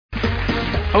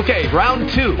Okay, round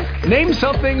two. Name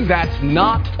something that's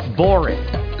not boring.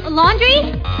 A laundry?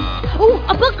 Ooh,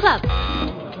 a book club.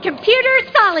 Computer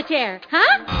solitaire,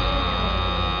 huh?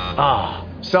 Ah,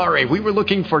 sorry, we were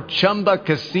looking for Chumba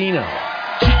Casino.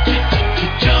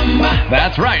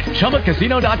 That's right,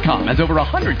 ChumbaCasino.com has over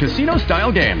 100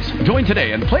 casino-style games. Join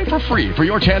today and play for free for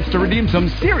your chance to redeem some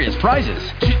serious prizes.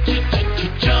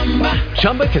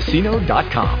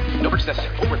 ChumbaCasino.com. No purchase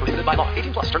necessary. Void where prohibited by law.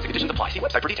 18 plus. Terms and conditions apply. See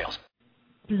website for details.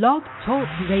 Blog Talk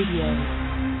Radio.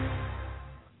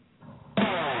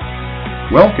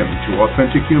 Welcome to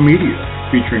Authentic You Media,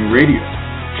 featuring radio,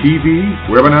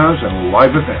 TV, webinars, and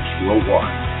live events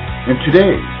worldwide. And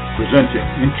today, presenting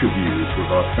interviews with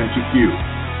Authentic You,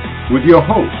 with your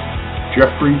host,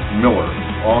 Jeffrey Miller,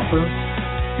 author,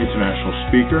 international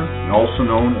speaker, and also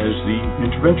known as the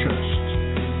Interventionist.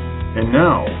 And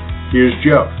now, here's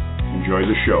Jeff. Enjoy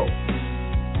the show.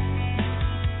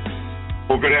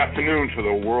 Well, good afternoon to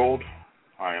the world.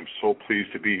 I am so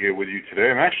pleased to be here with you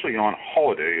today. I'm actually on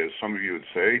holiday, as some of you would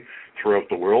say, throughout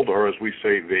the world, or as we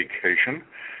say, vacation.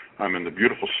 I'm in the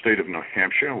beautiful state of New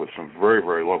Hampshire with some very,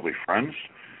 very lovely friends.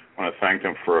 I want to thank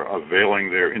them for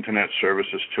availing their internet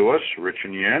services to us, Rich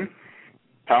and Yan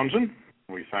Townsend.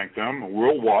 We thank them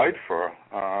worldwide for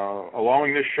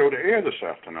allowing this show to air this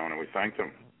afternoon, and we thank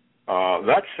them.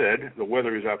 That said, the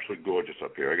weather is absolutely gorgeous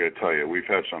up here. I got to tell you, we've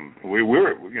had some.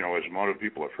 We're, as a lot of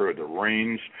people have heard, the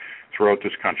rains throughout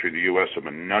this country, the U.S., have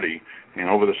been nutty. And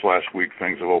over this last week,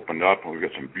 things have opened up, and we've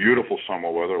got some beautiful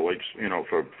summer weather,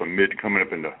 for coming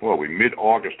up into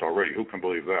mid-August already. Who can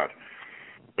believe that?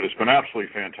 But it's been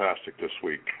absolutely fantastic this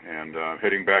week, and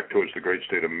heading back towards the great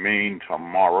state of Maine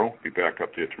tomorrow. Be back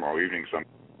up there tomorrow evening.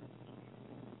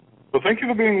 So thank you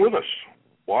for being with us.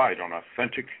 Wide on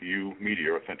Authentic You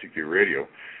Media, Authentic You Radio.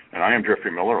 And I am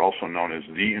Jeffrey Miller, also known as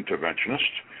The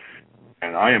Interventionist.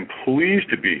 And I am pleased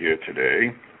to be here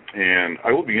today. And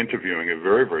I will be interviewing a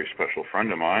very, very special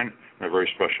friend of mine, a very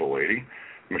special lady,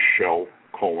 Michelle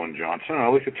Colin Johnson. And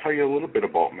I'd like to tell you a little bit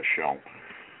about Michelle.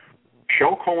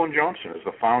 Michelle Colin Johnson is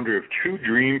the founder of Two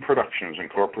Dream Productions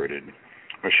Incorporated.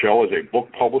 Michelle is a book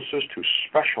publicist who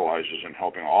specializes in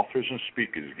helping authors and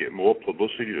speakers get more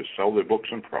publicity to sell their books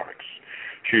and products.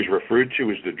 She is referred to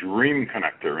as the dream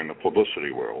connector in the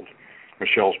publicity world.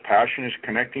 Michelle's passion is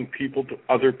connecting people to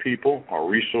other people or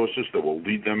resources that will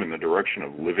lead them in the direction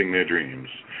of living their dreams.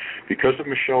 Because of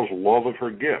Michelle's love of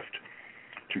her gift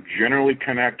to generally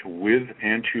connect with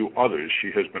and to others,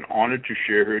 she has been honored to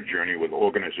share her journey with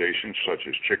organizations such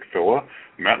as Chick-fil-A,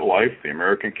 MetLife, the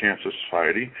American Cancer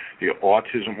Society, the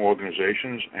Autism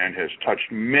Organizations, and has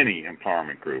touched many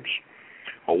empowerment groups.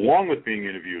 Along with being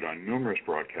interviewed on numerous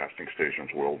broadcasting stations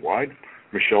worldwide,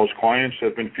 Michelle's clients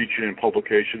have been featured in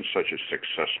publications such as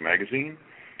Success Magazine,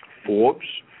 Forbes,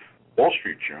 Wall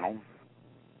Street Journal,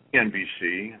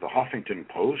 NBC, The Huffington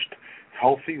Post,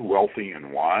 Healthy, Wealthy,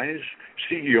 and Wise,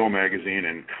 CEO Magazine,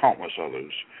 and countless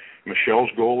others. Michelle's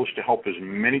goal is to help as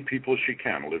many people as she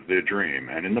can live their dream,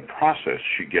 and in the process,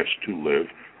 she gets to live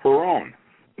her own.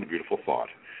 What a beautiful thought.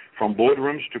 From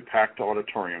boardrooms to packed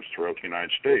auditoriums throughout the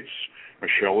United States,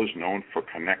 Michelle is known for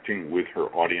connecting with her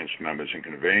audience members and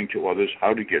conveying to others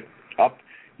how to get back up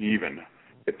even,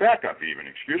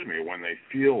 when they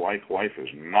feel like life has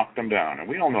knocked them down. And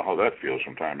we all know how that feels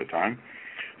from time to time.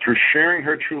 Through sharing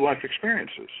her true life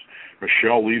experiences,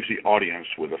 Michelle leaves the audience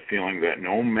with a feeling that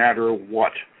no matter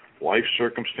what life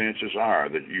circumstances are,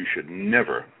 that you should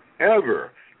never,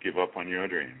 ever give up on your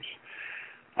dreams.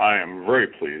 I am very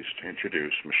pleased to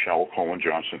introduce Michelle Colin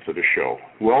Johnson to the show.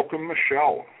 Welcome,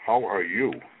 Michelle. How are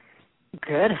you?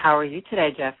 Good. How are you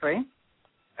today, Jeffrey?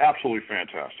 Absolutely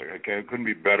fantastic. Okay, it couldn't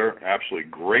be better. Absolutely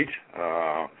great.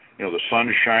 The sun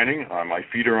is shining. My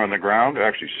feet are on the ground,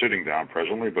 actually sitting down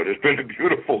presently, but it's been a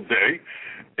beautiful day.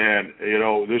 And,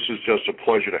 this is just a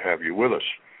pleasure to have you with us.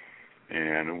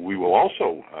 And we will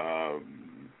also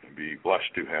be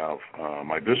blessed to have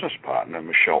my business partner,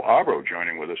 Michelle Arbro,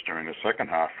 joining with us during the second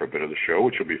half for a bit of the show,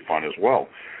 which will be fun as well.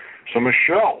 So,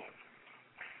 Michelle,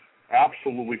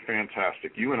 absolutely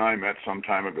fantastic. You and I met some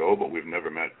time ago, but we've never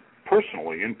met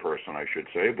personally, in person, I should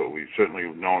say, but we've certainly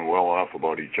known well enough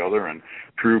about each other and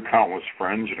through countless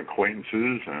friends and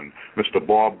acquaintances and Mr.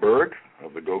 Bob Berg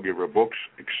of the Go-Giver Books,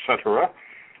 etc.,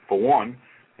 for one.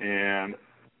 And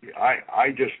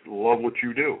I just love what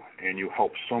you do, and you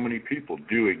help so many people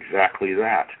do exactly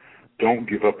that. Don't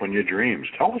give up on your dreams.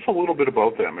 Tell us a little bit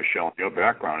about that, Michelle, your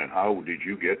background, and how did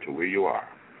you get to where you are?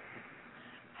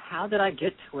 How did I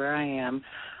get to where I am?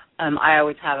 I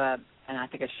always have and I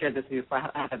think I shared this with you before,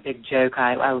 I have a big joke.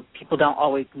 People don't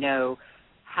always know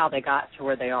how they got to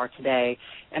where they are today,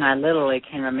 and I literally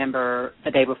can remember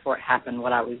the day before it happened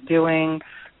what I was doing.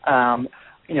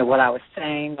 what I was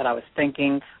saying, what I was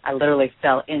thinking. I literally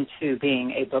fell into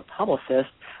being a book publicist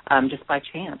just by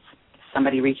chance.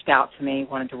 Somebody reached out to me,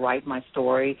 wanted to write my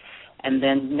story, and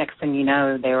then next thing you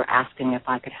know, they were asking if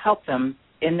I could help them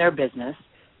in their business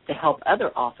to help other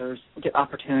authors get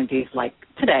opportunities like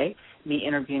today, me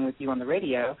interviewing with you on the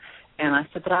radio. And I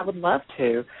said that I would love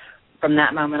to. From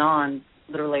that moment on,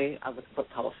 literally, I was a book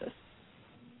publicist.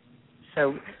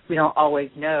 So we don't always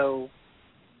know,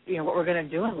 what we're going to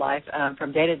do in life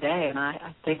from day to day. And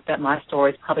I think that my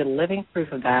story is probably living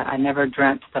proof of that. I never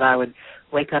dreamt that I would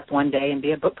wake up one day and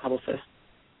be a book publicist.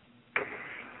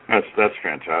 That's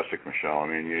fantastic, Michelle. I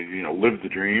mean, you live the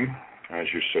dream, as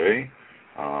you say.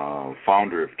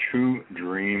 Founder of Two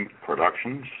Dream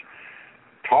Productions.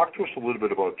 Talk to us a little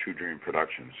bit about Two Dream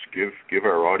Productions. Give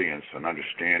our audience an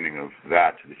understanding of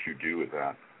that you do with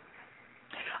that.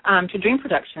 To Dream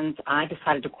Productions, I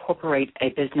decided to incorporate a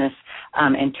business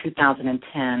in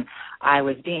 2010. I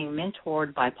was being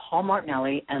mentored by Paul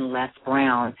Martinelli and Les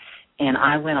Brown, and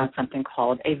I went on something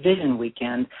called a Vision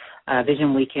Weekend.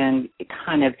 Vision Weekend, it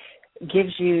kind of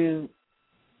gives you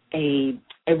a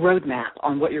roadmap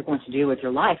on what you're going to do with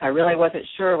your life. I really wasn't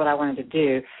sure what I wanted to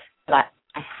do, but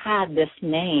I had this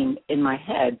name in my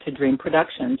head, To Dream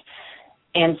Productions.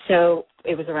 And so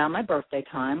it was around my birthday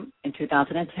time in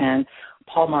 2010.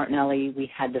 Paul Martinelli, we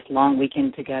had this long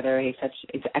weekend together. He's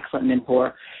an excellent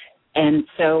mentor. And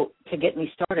so to get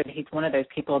me started, he's one of those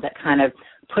people that kind of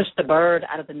pushed the bird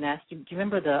out of the nest. Do you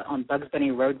remember on Bugs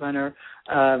Bunny Roadrunner?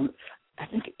 I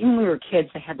think even when we were kids,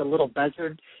 they had the little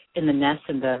buzzard in the nest,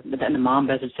 and the mom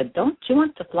buzzard said, "Don't you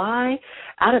want to fly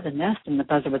out of the nest?" And the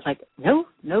buzzard was like, "No,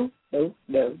 no, no,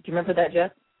 no." Do you remember that,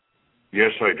 Jeff?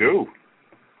 Yes, I do.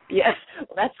 Yes.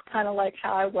 Well, that's kind of like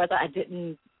how I was. I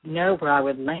didn't know where I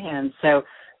would land. So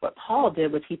what Paul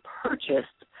did was he purchased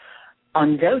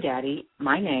on GoDaddy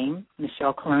my name,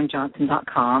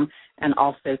 MichelleCologneJohnson.com, and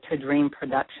also To Dream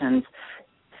Productions.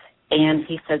 And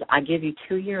he says, I give you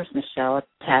 2 years, Michelle,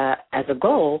 as a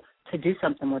goal to do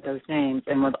something with those names.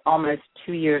 And with almost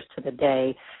 2 years to the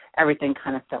day, everything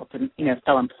kind of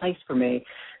fell in place for me.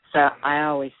 So I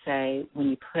always say when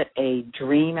you put a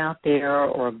dream out there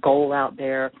or a goal out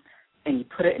there and you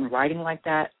put it in writing like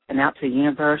that and out to the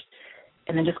universe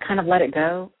and then just kind of let it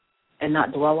go and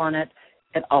not dwell on it,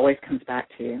 it always comes back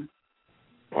to you.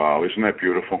 Wow, isn't that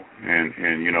beautiful? And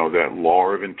that law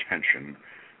of intention,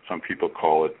 some people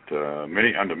call it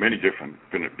under many different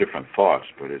thoughts,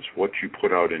 but it's what you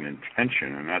put out in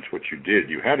intention, and that's what you did.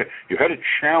 You had a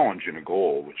challenge and a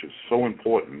goal, which is so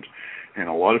important. And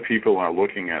a lot of people are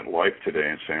looking at life today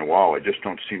and saying, wow, I just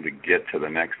don't seem to get to the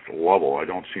next level. I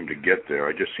don't seem to get there.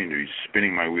 I just seem to be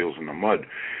spinning my wheels in the mud.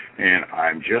 And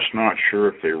I'm just not sure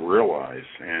if they realize,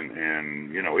 and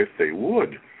if they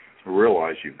would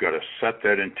realize, you've got to set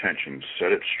that intention,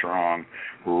 set it strong,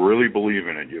 really believe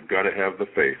in it. You've got to have the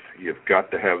faith. You've got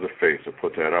to have the faith to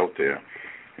put that out there.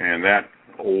 And that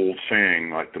old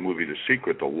saying, like the movie The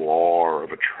Secret, the law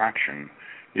of attraction,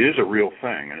 is a real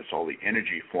thing, and it's all the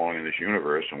energy flowing in this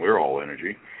universe, and we're all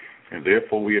energy, and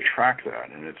therefore we attract that,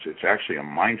 and it's actually a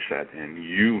mindset. And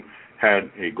you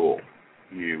had a goal.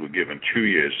 You were given 2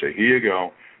 years. Say, here you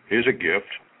go, here's a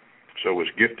gift. So it was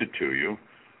gifted to you,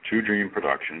 Two Dream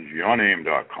Productions,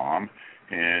 yourname.com,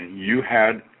 and you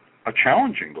had a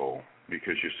challenging goal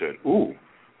because you said, ooh,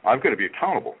 I've got to be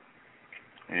accountable.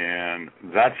 And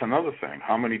that's another thing.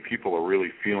 How many people are really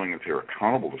feeling that they're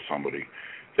accountable to somebody,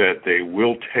 that they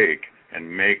will take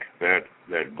and make that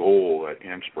goal, that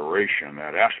inspiration,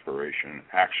 that aspiration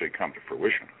actually come to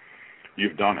fruition?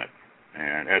 You've done it,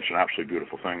 and that's an absolutely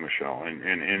beautiful thing, Michelle. And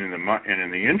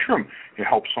in the interim, you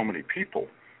help so many people.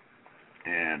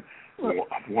 And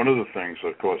one of the things,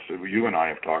 of course, that you and I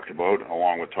have talked about,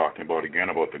 along with talking about again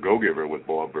about the Go-Giver with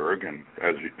Bob Berg, and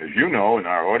as you know, and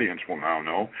our audience will now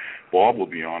know, Bob will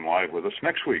be on live with us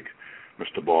next week.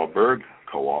 Mr. Bob Berg,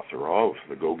 co-author of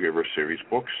the Go-Giver series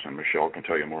books, and Michelle can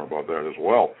tell you more about that as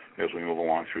well as we move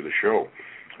along through the show.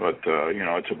 But,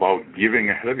 it's about giving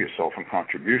ahead of yourself in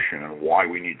contribution and why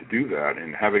we need to do that,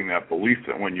 and having that belief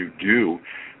that when you do,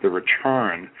 the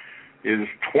return is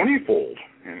 20-fold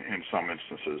in some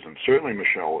instances. And certainly,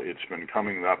 Michelle, it's been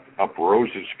coming up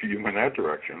roses for you in that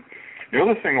direction. The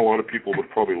other thing a lot of people would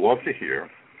probably love to hear,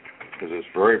 because it's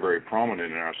very, very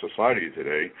prominent in our society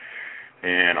today,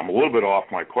 and I'm a little bit off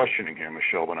my questioning here,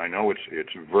 Michelle, but I know it's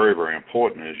very, very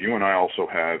important, is you and I also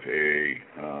have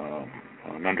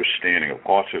an understanding of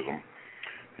autism,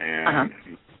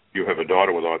 and you have a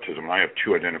daughter with autism, and I have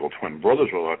two identical twin brothers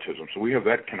with autism, so we have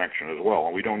that connection as well,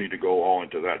 and we don't need to go all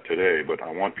into that today, but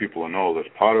I want people to know that's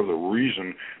part of the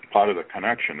reason, part of the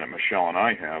connection that Michelle and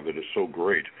I have that is so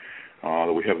great.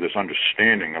 that we have this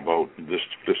understanding about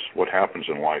this what happens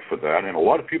in life with that, and a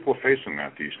lot of people are facing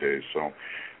that these days. So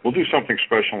we'll do something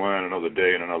special on another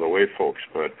day in another way, folks.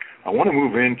 But I want to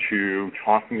move into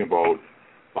talking about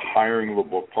the hiring of a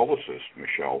book publicist,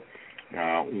 Michelle.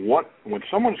 When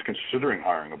someone's considering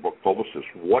hiring a book publicist,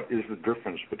 what is the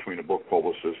difference between a book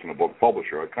publicist and a book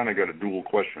publisher? I kind of got a dual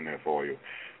question there for you.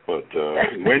 But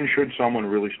when should someone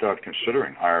really start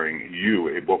considering hiring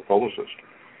you, a book publicist?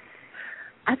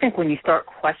 I think when you start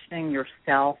questioning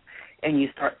yourself and you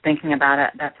start thinking about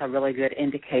it, that's a really good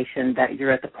indication that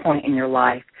you're at the point in your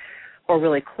life or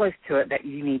really close to it that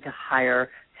you need to hire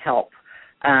help,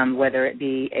 whether it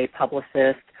be a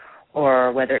publicist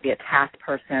or whether it be a task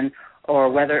person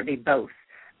or whether it be both.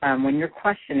 When you're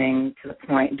questioning to the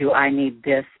point, do I need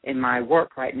this in my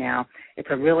work right now, it's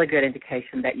a really good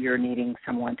indication that you're needing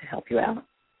someone to help you out.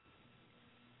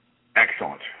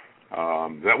 Excellent.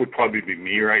 That would probably be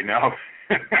me right now.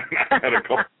 I've had a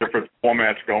couple different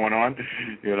formats going on.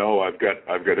 You know, I've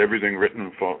got everything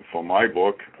written for my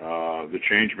book, The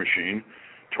Change Machine,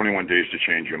 21 Days to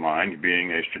Change Your Mind,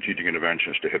 being a strategic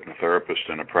interventionist, a hypnotherapist,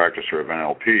 and a practicer of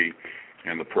NLP.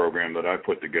 And the program that I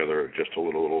put together just a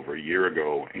little over a year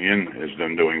ago has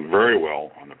been doing very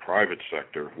well on the private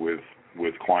sector with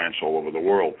clients all over the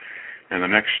world. And the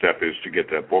next step is to get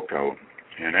that book out.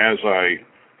 And as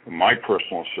my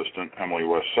personal assistant, Emily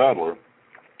West Sadler,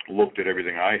 looked at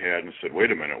everything I had and said,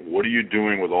 wait a minute, what are you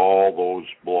doing with all those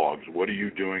blogs? What are you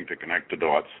doing to connect the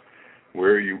dots?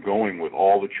 Where are you going with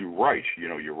all that you write? You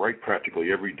know, you write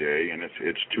practically every day, and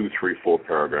it's 2, 3, 4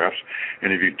 paragraphs.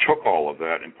 And if you took all of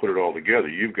that and put it all together,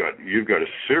 you've got a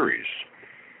series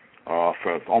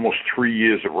for almost 3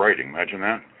 years of writing. Imagine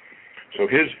that. So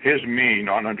here's me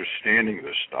not understanding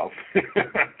this stuff,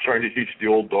 trying to teach the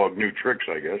old dog new tricks,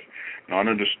 I guess, not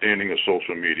understanding of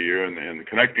social media and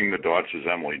connecting the dots as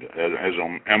Emily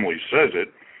says it,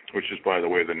 which is, by the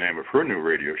way, the name of her new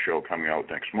radio show coming out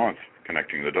next month,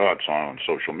 Connecting the Dots on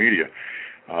social media.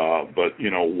 But, you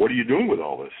know, what are you doing with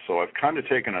all this? So I've kind of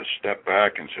taken a step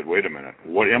back and said, wait a minute,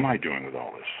 what am I doing with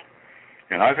all this?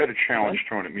 And I've had a challenge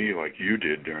thrown at me like you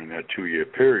did during that 2-year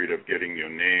period of getting your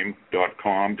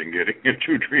name.com and getting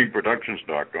into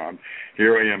dreamproductions.com.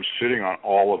 Here I am sitting on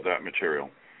all of that material,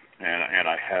 and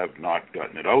I have not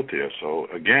gotten it out there. So,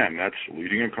 again, that's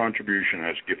leading a contribution,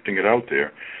 that's gifting it out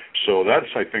there. So that's,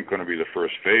 I think, going to be the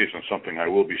first phase and something I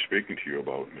will be speaking to you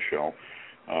about, Michelle,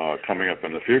 coming up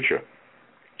in the future.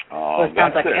 Well, it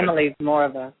sounds like Emily's more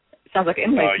of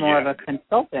a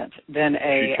consultant than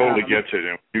a... She totally gets it.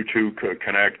 And you two could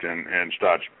connect and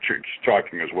start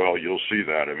talking as well. You'll see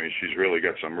that. I mean, she's really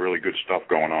got some really good stuff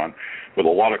going on with a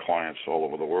lot of clients all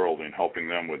over the world and helping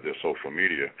them with their social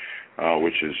media,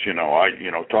 which is,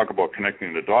 talk about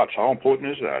connecting the dots. How important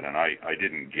is that? And I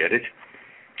didn't get it.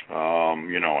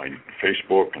 And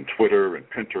Facebook and Twitter and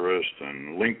Pinterest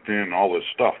and LinkedIn, all this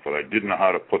stuff, but I didn't know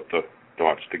how to put the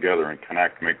dots together and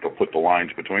connect, put the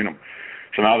lines between them.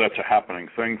 So now that's a happening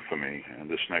thing for me,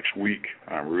 and this next week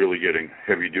I'm really getting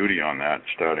heavy duty on that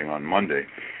starting on Monday,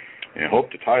 and I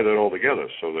hope to tie that all together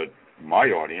so that my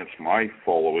audience, my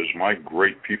followers, my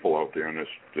great people out there in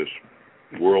this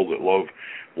world that love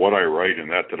what I write and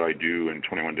that I do in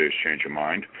 21 Days to Change Your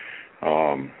Mind,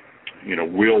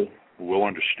 we'll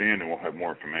understand and we'll have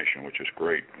more information, which is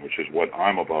great, which is what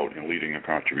I'm about in leading a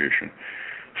contribution.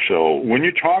 So when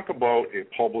you talk about a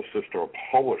publicist or a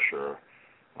publisher,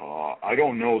 I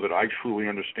don't know that I truly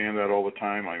understand that all the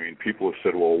time. I mean, people have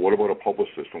said, well, what about a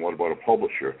publicist and what about a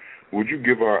publisher? Would you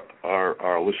give our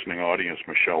listening audience,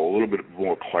 Michelle, a little bit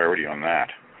more clarity on that?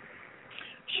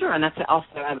 Sure, and that's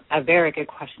also a very good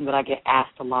question that I get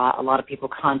asked a lot. A lot of people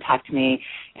contact me,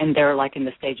 and they're like in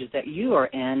the stages that you are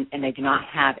in, and they do not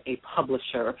have a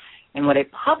publisher. And what a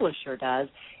publisher does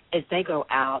is they go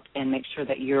out and make sure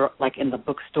that you're like in the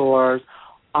bookstores,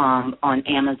 on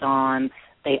Amazon.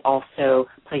 They also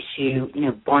place you,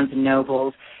 Barnes &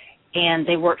 Nobles, and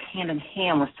they work hand in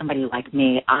hand with somebody like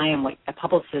me. A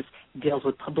publicist deals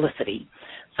with publicity.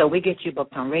 So we get you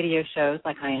booked on radio shows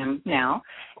like I am now,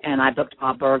 and I booked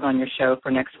Bob Berg on your show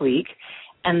for next week.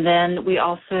 And then we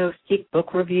also seek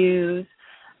book reviews.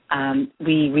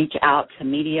 We reach out to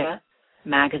media,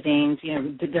 magazines,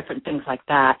 different things like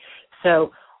that.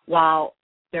 So while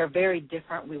they're very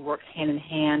different, we work hand in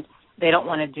hand. They don't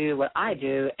want to do what I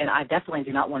do, and I definitely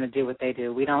do not want to do what they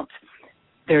do.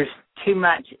 There's too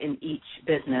much in each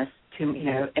business,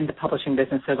 in the publishing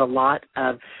business. There's a lot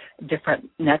of different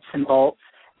nuts and bolts,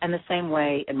 and the same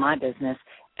way in my business,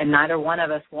 and neither one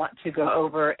of us want to go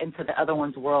over into the other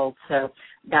one's world. So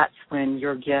that's when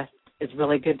your gift is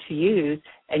really good to use,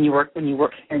 and when you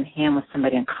work hand in hand with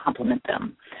somebody and complement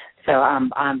them. So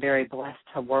I'm very blessed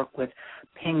to work with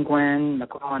Penguin,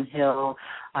 McGraw-Hill,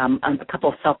 a couple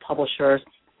of self-publishers,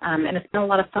 and it's been a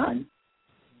lot of fun.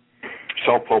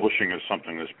 Self-publishing is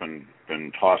something that's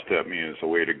been tossed at me as a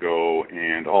way to go,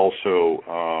 and also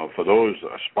for those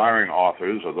aspiring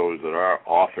authors or those that are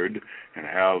authored and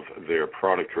have their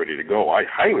product ready to go, I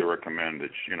highly recommend that,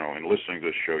 in listening to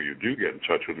this show, you do get in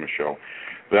touch with Michelle.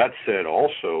 That said,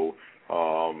 also,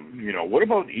 what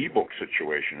about the ebook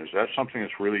situation? Is that something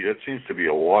that seems to be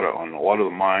on a lot of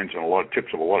the minds and a lot of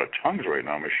tips of a lot of tongues right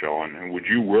now, Michelle? And would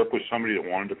you work with somebody that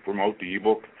wanted to promote the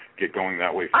ebook, get going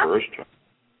that way first?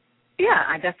 Yeah,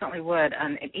 I definitely would.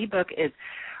 An ebook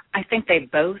I think they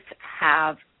both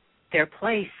have their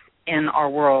place in our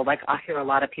world. Like, I hear a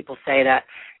lot of people say that,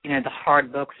 the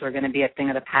hard books are going to be a thing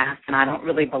of the past, and I don't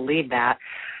really believe that.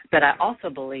 But I also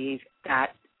believe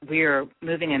that we're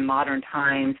moving in modern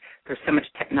times. There's so much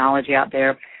technology out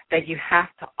there that you have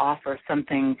to offer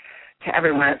something to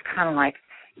everyone. It's kind of like,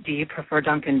 do you prefer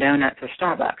Dunkin' Donuts or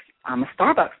Starbucks? I'm a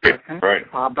Starbucks person.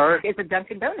 Right. Bob Berg is a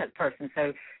Dunkin' Donuts person,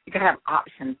 so you can have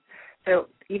options. So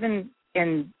even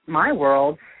in my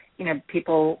world,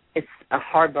 people, it's a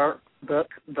hard book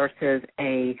versus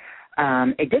a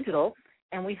digital,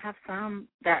 and we have some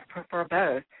that prefer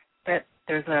both. But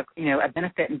there's a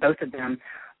benefit in both of them.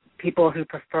 People who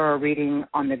prefer reading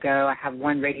on the go. I have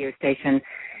one radio station.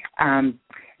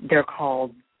 They're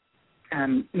called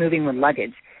Moving with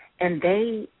Luggage, and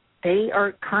they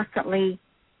are constantly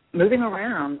moving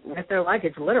around with their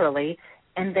luggage, literally,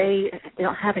 and they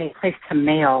don't have any place to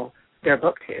mail their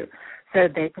book to, so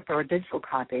they prefer a digital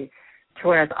copy,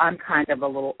 whereas I'm kind of a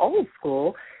little old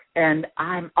school, and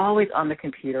I'm always on the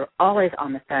computer, always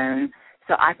on the phone,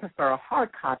 so I prefer a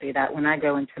hard copy that when I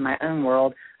go into my own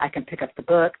world, I can pick up the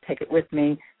book, take it with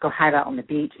me, go hide out on the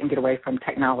beach, and get away from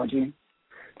technology.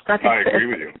 So I agree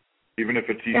with you. Even if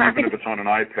it's on an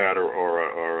iPad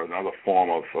or another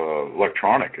form of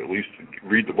electronic, at least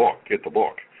read the book, get the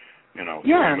book,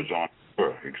 Amazon,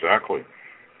 exactly.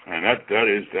 And that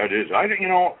is,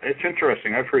 it's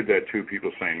interesting. I've heard that too.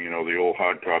 People saying, the old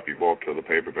hard copy book or the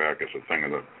paperback is a thing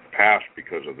of the past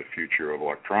because of the future of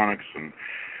electronics. And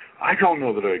I don't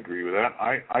know that I agree with that.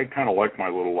 I kind of like my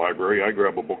little library. I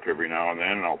grab a book every now and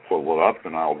then, and I'll pull it up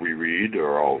and I'll reread,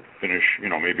 or I'll finish.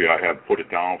 Maybe I have put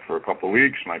it down for a couple of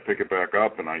weeks and I pick it back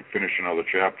up and I finish another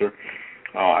chapter.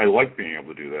 I like being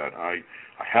able to do that. I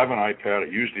have an iPad. I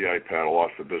use the iPad a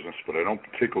lot for business, but I don't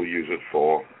particularly use it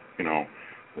for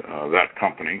that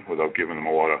company, without giving them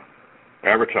a lot of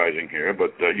advertising here,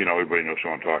 but everybody knows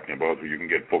what I'm talking about. You can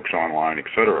get books online,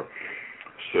 etc.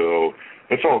 So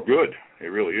that's all good. It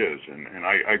really is, and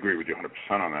I agree with you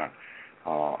 100% on that.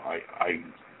 I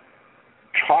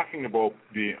talking about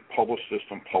being a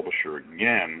publicist and publisher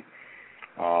again.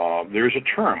 There's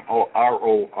a term,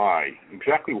 ROI.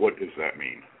 Exactly what does that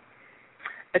mean?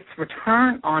 It's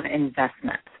return on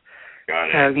investment. Got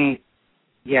it.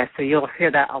 So you'll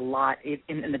hear that a lot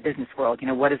in the business world.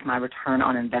 What is my return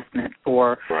on investment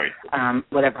for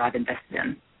whatever I've invested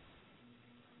in?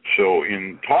 So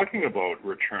in talking about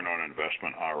return on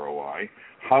investment, ROI,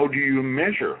 how do you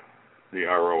measure the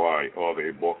ROI of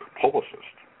a book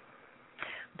publicist?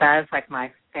 That is like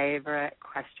my favorite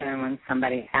question when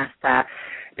somebody asks that,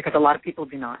 because a lot of people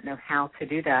do not know how to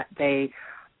do that. They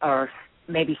are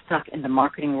maybe stuck in the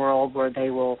marketing world where they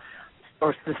will,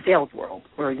 or the sales world,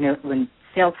 where when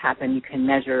sales happen, you can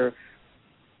measure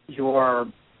your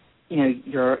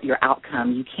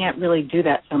outcome. You can't really do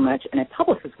that so much in a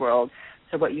publicist world.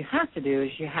 So what you have to do is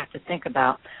you have to think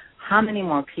about how many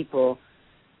more people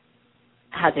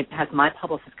has my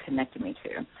publicist connected me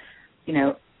to.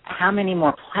 How many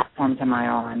more platforms am I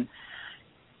on?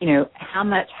 How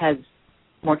much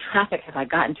more traffic have I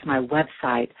gotten to my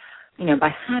website, by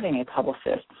having a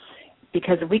publicist?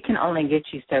 Because we can only get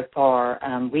you so far.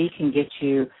 We can get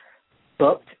you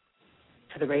booked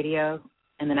to the radio,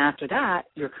 and then after that,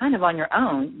 you're kind of on your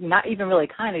own. Not even really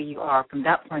kind of, you are. From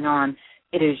that point on,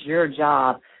 it is your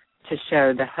job to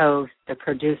show the host, the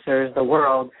producers, the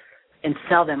world, and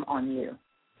sell them on you.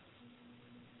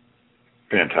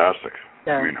 Fantastic.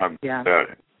 So, that?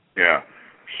 Yeah.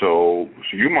 So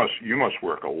you must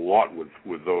work a lot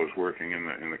with those working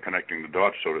in the connecting the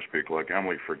dots, so to speak, like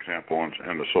Emily, for example,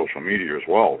 and the social media as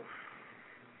well.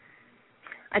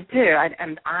 I do,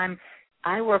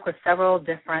 I work with several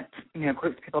different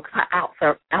groups of people, because I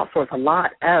outsource a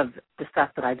lot of the stuff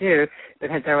that I do,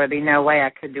 because there would be no way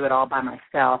I could do it all by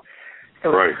myself.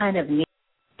 So It's kind of neat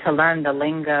to learn the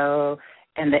lingo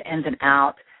and the ins and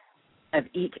outs of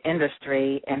each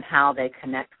industry and how they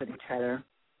connect with each other.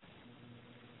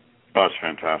 That's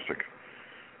fantastic.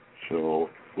 So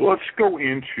Let's go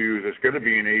into, there's got to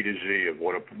be an A to Z of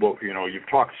you've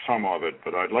talked some of it,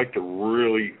 but I'd like to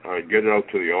really get it out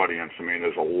to the audience. I mean,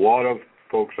 there's a lot of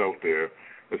folks out there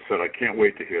that said, I can't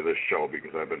wait to hear this show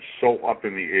because I've been so up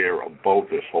in the air about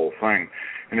this whole thing.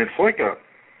 And it's like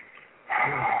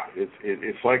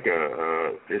it's like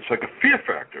a fear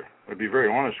factor. I'd be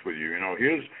very honest with you.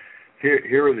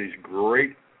 Here are these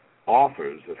great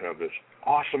authors that have this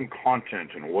awesome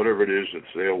content and whatever it is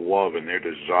that's their love and their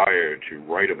desire to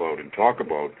write about and talk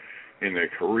about in their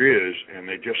careers, and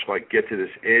they just get to this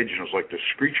edge, and it's like the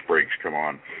screech brakes come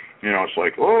on. It's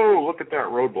like, oh, look at that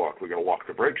roadblock. We got to lock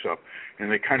the brakes up,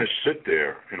 and they kind of sit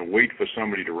there and wait for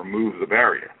somebody to remove the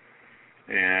barrier.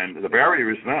 And the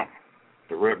barrier is them.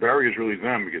 The barrier is really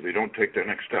them because they don't take that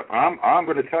next step. I'm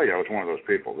going to tell you, I was one of those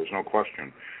people. There's no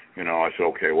question. I said,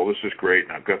 okay, well, this is great,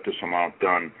 and I've got this amount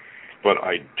done, but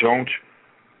I don't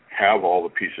have all the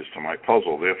pieces to my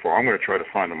puzzle. Therefore, I'm going to try to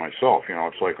find them myself.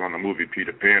 It's like on the movie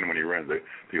Peter Pan when he ran,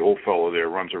 the old fellow there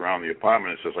runs around the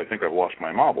apartment and says, I think I've lost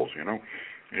my marbles,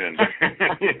 And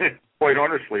quite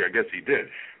honestly, I guess he did.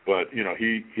 But,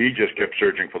 he just kept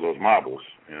searching for those marbles.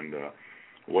 And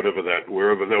whatever that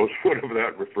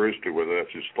refers to, whether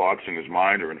that's his thoughts in his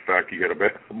mind or, in fact, he had a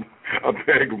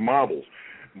bag of marbles.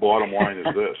 Bottom line is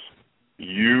this.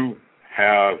 You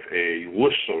have a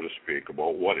list, so to speak,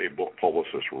 about what a book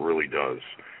publicist really does.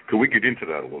 Could we get into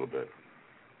that a little bit?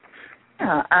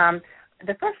 Yeah.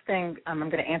 The first thing I'm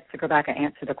going to go back and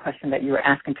answer the question that you were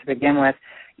asking to begin with.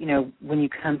 When you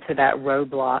come to that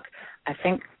roadblock, I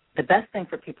think the best thing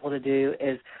for people to do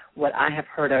is what I have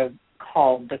heard of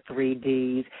called the 3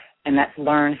 Ds, and that's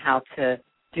learn how to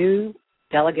do,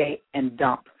 delegate, and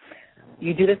dump.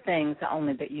 You do the things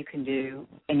only that you can do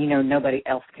and nobody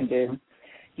else can do.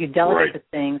 You delegate the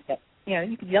things that,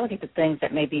 you can delegate the things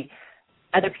that maybe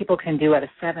other people can do at a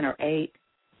 7 or 8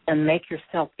 and make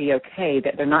yourself be okay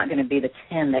that they're not going to be the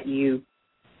 10 that you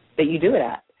do it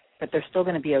at, but they're still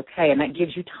going to be okay. And that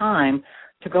gives you time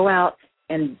to go out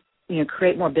and,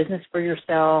 create more business for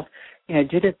yourself,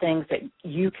 do the things that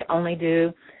you can only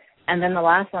do. And then the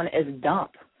last one is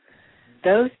dump.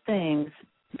 Those things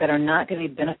that are not going to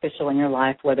be beneficial in your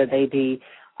life, whether they be,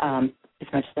 as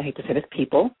much as I hate to say this,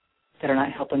 people that are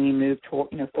not helping you move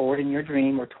forward in your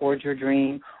dream or towards your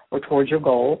dream or towards your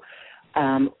goal,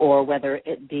 or whether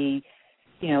it be,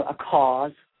 a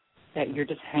cause that you're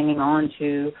just hanging on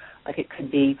to. Like it could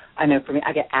be, I know for me,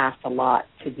 I get asked a lot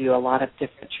to do a lot of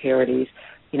different charities.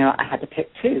 I had to pick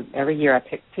 2. Every year I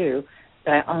pick 2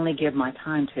 that I only give my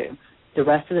time to. The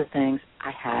rest of the things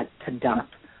I had to dump.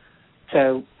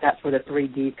 So that's where the 3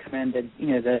 Ds come in,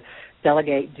 the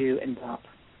delegate, do, and dump.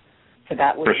 So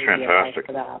that would be fantastic.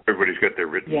 For that. Everybody's got that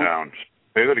written down.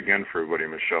 Say that again for everybody,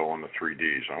 Michelle, on the 3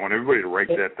 Ds. I want everybody to write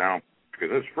that down because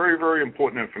that's very, very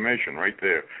important information right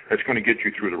there. That's going to get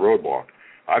you through the roadblock.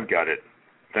 I've got it.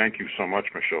 Thank you so much,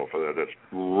 Michelle, for that. That's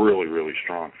really, really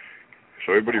strong.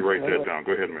 So everybody write that down.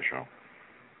 Go ahead, Michelle.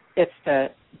 It's to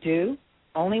do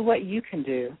only what you can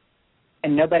do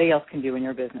and nobody else can do in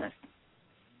your business.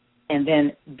 And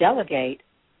then delegate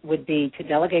would be to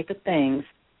delegate the things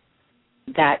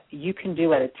that you can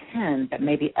do at a 10 that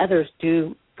maybe others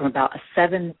do from about a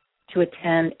 7 to a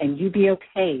 10, and you be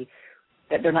okay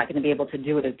that they're not going to be able to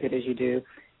do it as good as you do.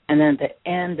 And then at the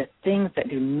end, the things that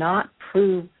do not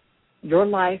prove your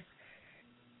life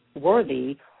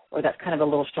worthy, or that's kind of a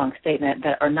little strong statement,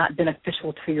 that are not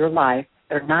beneficial to your life,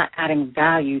 that are not adding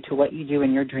value to what you do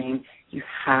in your dream, you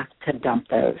have to dump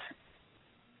those.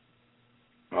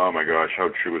 Oh, my gosh, how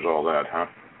true is all that, huh?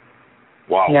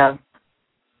 Wow. Yeah.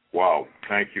 Wow.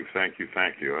 Thank you.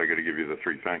 I got to give you the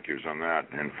 3 thank yous on that.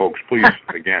 And, folks, please,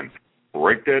 again,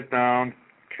 write that down,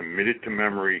 commit it to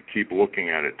memory, keep looking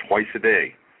at it twice a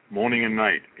day, morning and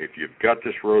night. If you've got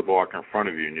this roadblock in front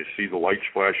of you and you see the lights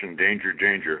flashing, danger,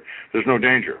 there's no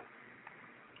danger.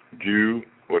 Do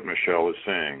what Michelle is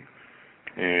saying.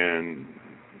 And,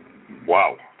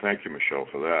 wow, thank you, Michelle,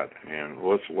 for that. And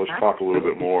let's talk a little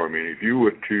bit more. I mean, if you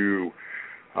were to,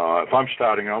 if I'm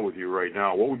starting out with you right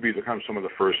now, what would be some of the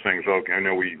first things? Okay, I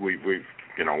know we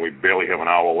barely have an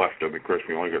hour left. Of course,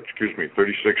 we only got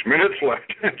 36 minutes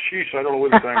left. Jeez, I don't know where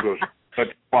the time goes.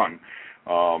 That's fun.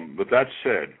 But that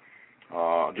said,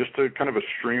 just a kind of a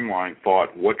streamlined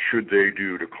thought, what should they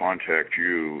do to contact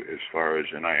you as far as,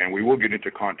 and we will get into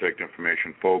contact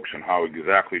information, folks, and how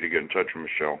exactly to get in touch with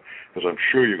Michelle, because I'm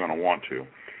sure you're going to want to.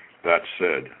 That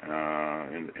said,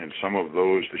 and some of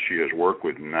those that she has worked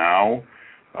with now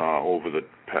over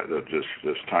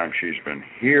this time she's been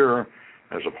here,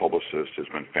 as a publicist has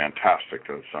been fantastic.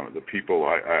 Some of the people,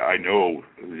 I know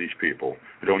these people.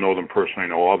 I don't know them personally, I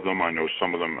know of them. I know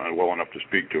some of them well enough to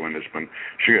speak to, and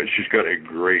she's got a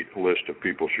great list of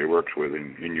people she works with,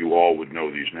 and you all would know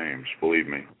these names, believe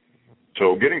me.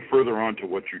 So getting further on to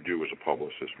what you do as a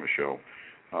publicist, Michelle,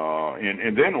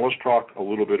 and then let's talk a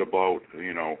little bit about,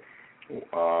 the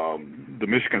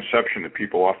misconception that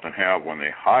people often have when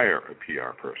they hire a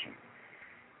PR person.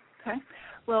 Okay.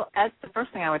 Well, the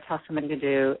first thing I would tell somebody to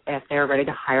do if they're ready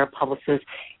to hire a publicist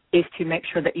is to make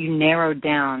sure that you narrow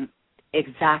down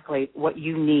exactly what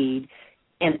you need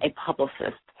in a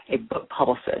publicist, a book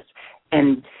publicist.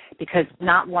 And because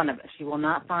not one of us, you will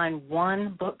not find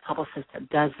one book publicist that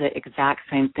does the exact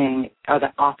same thing or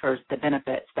that offers the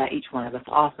benefits that each one of us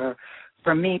offer.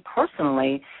 For me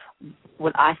personally,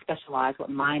 what I specialize,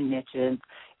 what my niche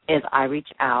is I reach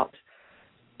out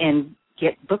and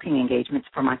get booking engagements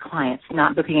for my clients,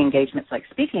 not booking engagements like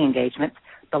speaking engagements,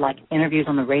 but like interviews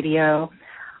on the radio.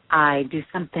 I do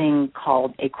something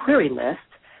called a query list.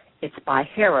 It's by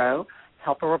Harrow,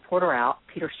 Help a Reporter Out.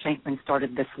 Peter Shankman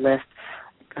started this list,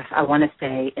 I want to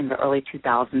say, in the early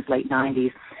 2000s, late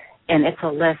 90s. And it's a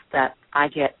list that I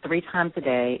get 3 times a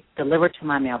day delivered to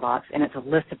my mailbox, and it's a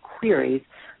list of queries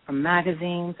from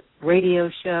magazines,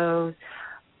 radio shows,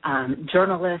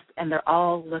 journalists, and they're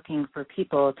all looking for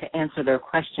people to answer their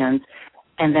questions,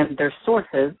 and then their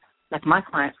sources, like my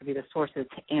clients would be the sources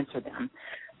to answer them.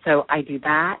 So I do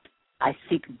that. I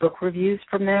seek book reviews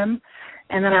from them,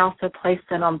 and then I also place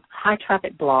them on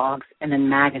high-traffic blogs and in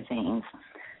magazines.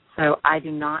 So I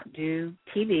do not do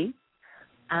TV,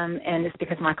 and it's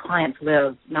because my clients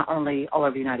live not only all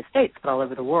over the United States but all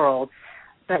over the world,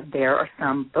 but there are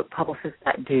some book publicists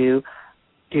that do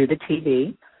the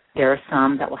TV. There are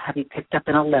some that will have you picked up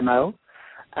in a limo.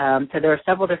 So there are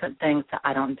several different things that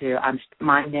I don't do.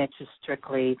 My niche is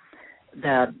strictly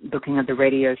the booking of the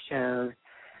radio shows,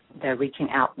 the reaching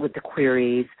out with the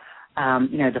queries,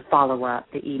 the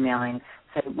follow-up, the emailing.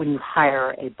 So when you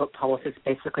hire a book publicist,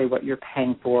 basically what you're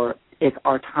paying for is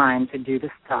our time to do the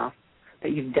stuff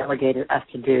that you've delegated us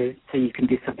to do so you can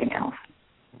do something else.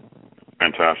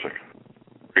 Fantastic.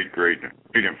 Great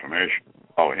information.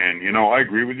 Oh, and, I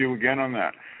agree with you again on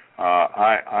that.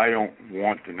 I don't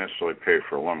want to necessarily pay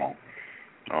for a limo.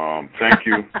 Thank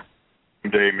you.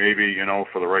 Someday, maybe,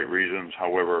 for the right reasons.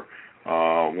 However,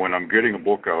 when I'm getting a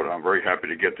book out, I'm very happy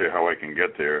to get there how I can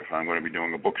get there. If I'm going to be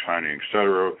doing a book signing, et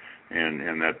cetera,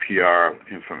 and that PR,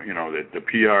 the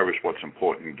PR is what's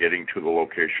important, getting to the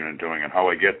location and doing it. How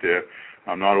I get there,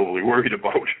 I'm not overly worried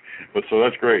about. But so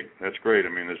that's great. That's great. I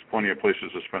mean, there's plenty of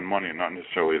places to spend money, and not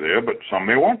necessarily there, but some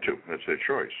may want to. That's their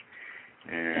choice.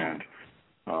 And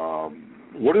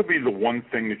what would be the one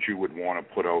thing that you would want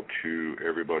to put out to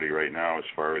everybody right now as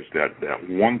far as that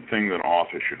one thing that an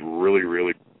author should really,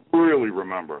 really, really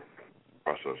remember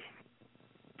process?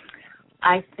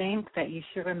 I think that you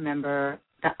should remember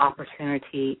that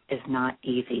opportunity is not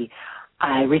easy.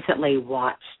 I recently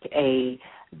watched a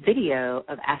video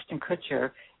of Ashton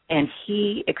Kutcher, and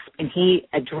he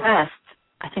addressed,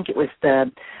 I think it was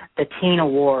the Teen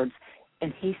Awards,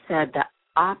 and he said that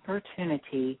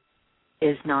opportunity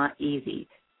is not easy.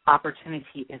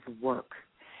 Opportunity is work.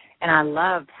 And I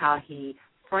loved how he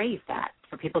phrased that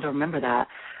for people to remember that.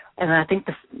 And I think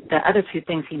the other 2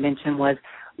 things he mentioned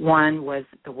one was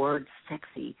the word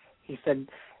sexy. He said,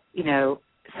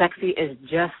 sexy is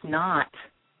just not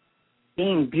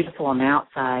being beautiful on the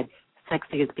outside.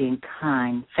 Sexy is being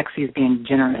kind. Sexy is being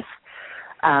generous.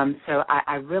 So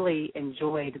I really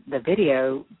enjoyed the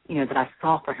video, that I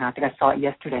saw for him. I think I saw it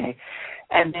yesterday.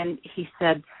 And then he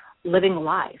said, living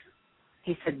life.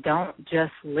 He said, don't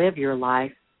just live your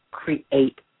life,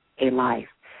 create a life.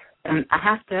 And I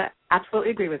have to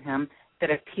absolutely agree with him that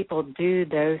if people do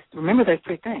remember those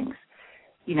 3 things,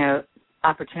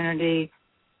 opportunity,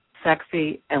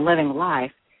 sexy, and living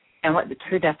life, and what the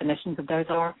true definitions of those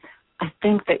are, I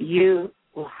think that you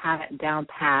will have it down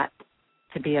pat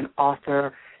to be an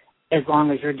author as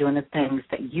long as you're doing the things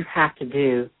that you have to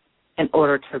do in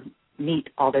order to meet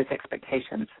all those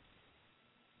expectations.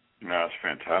 No, that's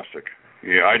fantastic.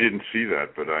 Yeah, I didn't see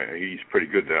that, but he's pretty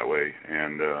good that way.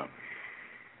 And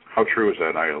how true is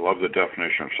that? I love the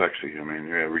definition of sexy. I mean,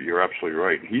 you're absolutely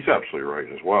right. He's absolutely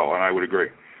right as well, and I would agree.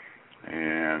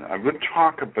 And I'm going to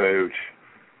talk about,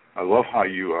 I love how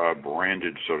you are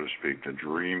branded, so to speak, the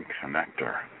Dream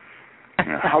Connector.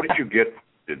 How did you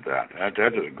did that?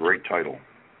 That is a great title.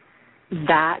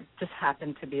 That just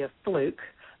happened to be a fluke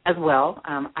as well.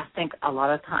 I think a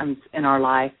lot of times in our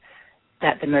life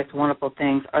that the most wonderful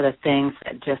things are the things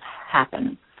that just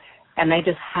happen. And they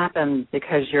just happen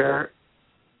because you're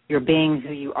being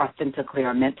who you authentically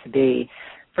are meant to be.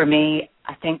 For me,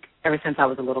 I think ever since I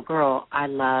was a little girl, I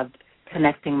loved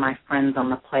connecting my friends on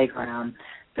the playground.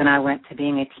 Then I went to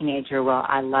being a teenager where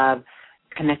I loved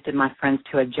connected my friends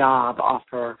to a job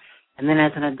offer. And then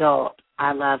as an adult,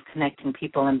 I love connecting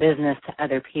people in business to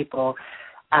other people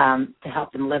to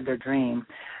help them live their dream.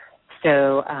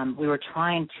 So we were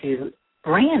trying to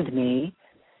brand me,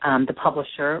 the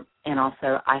publisher, and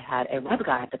also I had a web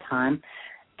guy at the time.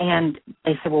 And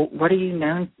they said, well, what are you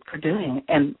known for doing?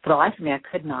 And for the life of me, I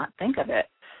could not think of it.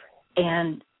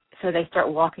 And so they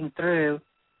start walking through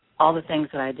all the things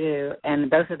that I do, and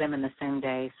both of them in the same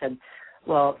day said,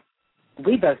 well,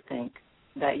 we both think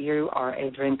that you are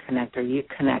a dream connector. You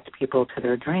connect people to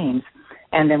their dreams.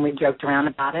 And then we joked around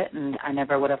about it, and I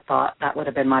never would have thought that would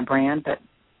have been my brand, but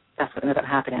that's what ended up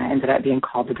happening. I ended up being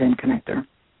called the Dream Connector.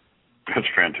 That's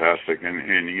fantastic.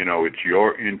 And you know, it's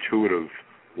your intuitive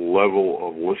level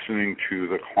of listening to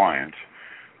the client,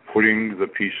 putting the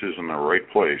pieces in the right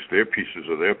place, their pieces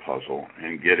of their puzzle,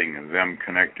 and getting them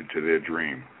connected to their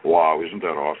dream. Wow, isn't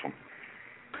that awesome?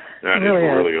 That is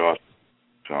really awesome.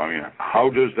 So, I mean, how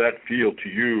does that feel to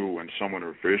you when someone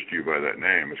refers to you by that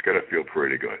name? It's got to feel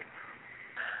pretty good.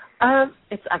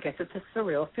 I guess it's a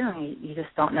surreal feeling. You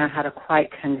just don't know how to quite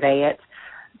convey it.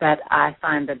 But I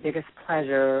find the biggest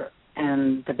pleasure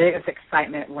and the biggest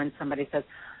excitement when somebody says,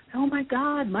 oh, my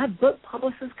God, my book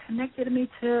publicist connected me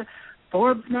to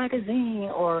Forbes magazine,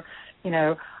 or, you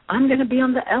know, I'm going to be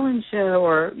on the Ellen show,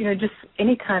 or, you know, just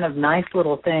any kind of nice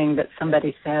little thing that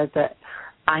somebody says that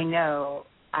I know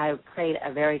I played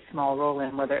a very small role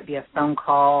in, whether it be a phone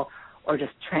call or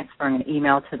just transferring an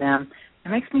email to them. It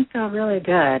makes me feel really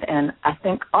good, and I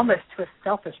think almost to a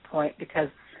selfish point, because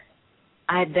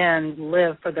I then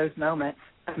live for those moments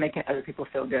of making other people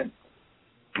feel good.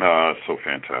 So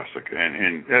fantastic,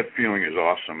 and that feeling is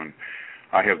awesome. And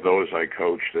I have those I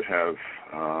coach that have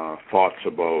thoughts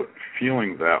about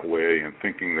feeling that way and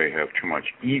thinking they have too much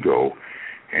ego.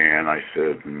 And I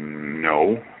said,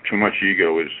 no, too much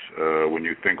ego is when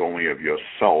you think only of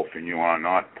yourself and you are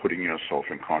not putting yourself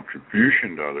in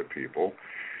contribution to other people,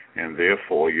 and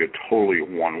therefore you're totally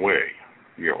one way.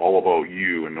 You're all about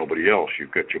you and nobody else.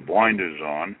 You've got your blinders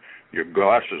on, your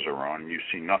glasses are on, and you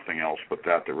see nothing else but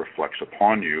that reflects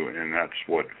upon you, and that's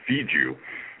what feeds you.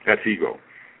 That's ego.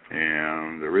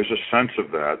 And there is a sense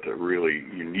of that really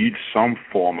you need some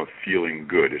form of feeling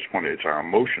good. It's our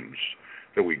emotions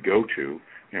that we go to,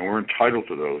 and we're entitled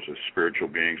to those as spiritual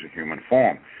beings in human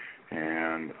form.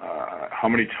 And how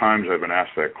many times I've been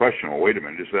asked that question, well, wait a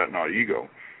minute, is that not ego?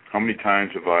 How many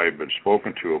times have I been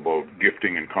spoken to about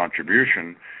gifting and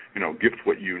contribution, you know, gift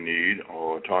what you need,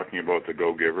 or talking about the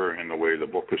go-giver and the way the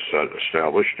book is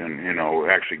established and, you know,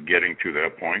 actually getting to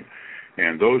that point.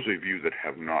 And those of you that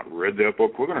have not read that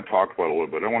book, we're going to talk about it a little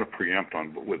bit. I want to preempt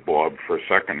with Bob for a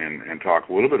second and talk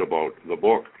a little bit about the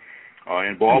book.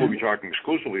 And Bob will be talking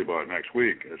exclusively about it next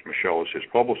week, as Michelle is his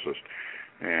publicist.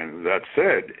 And that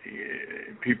said,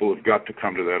 people have got to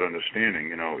come to that understanding.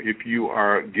 You know, if you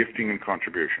are gifting and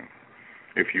contribution,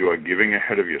 if you are giving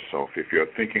ahead of yourself, if you are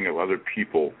thinking of other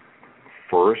people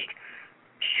first,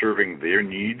 serving their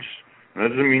needs, and that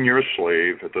doesn't mean you're a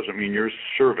slave. It doesn't mean you're a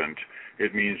servant.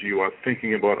 It means you are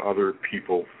thinking about other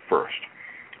people first.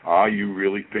 Are you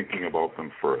really thinking about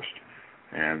them first?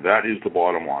 And that is the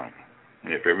bottom line.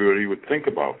 And if everybody would think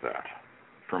about that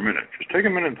for a minute, just take a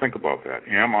minute and think about that.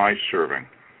 Am I serving?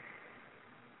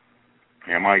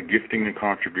 Am I gifting a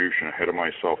contribution ahead of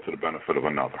myself to the benefit of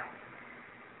another?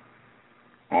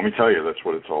 Let me tell you, that's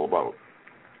what it's all about.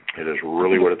 It is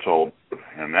really what it's all about.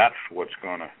 And that's what's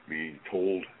going to be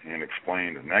told and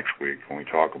explained next week when we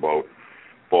talk about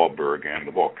Bob Berg and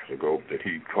the book that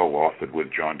he co-authored with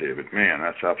John David Mann.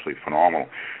 That's absolutely phenomenal.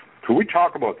 Could we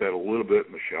talk about that a little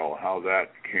bit, Michelle, how that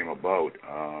came about?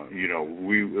 You know,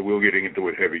 we're getting into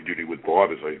it heavy duty with Bob,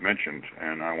 as I mentioned,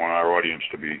 and I want our audience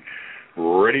to be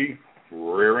ready,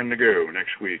 raring to go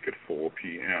next week at 4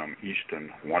 p.m.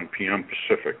 Eastern, 1 p.m.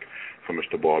 Pacific for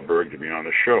Mr. Bob Berg to be on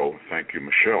the show. Thank you,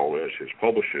 Michelle, as his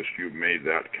publicist. You've made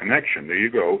that connection. There you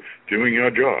go, doing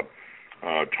your job.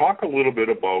 Talk a little bit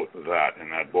about that in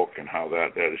that book and how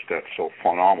that's so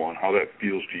phenomenal and how that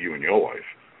feels to you in your life.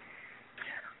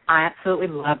 I absolutely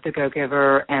love the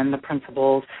Go-Giver and the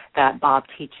principles that Bob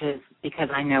teaches because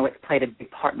I know it's played a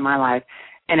big part in my life.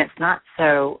 And it's not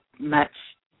so much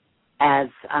as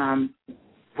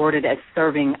worded as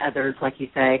serving others, like you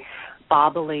say.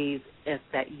 Bob believes is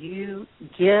that you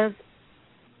give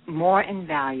more in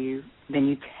value than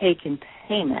you take in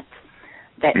payment,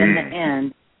 that in the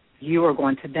end you are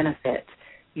going to benefit.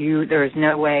 There is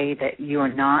no way that you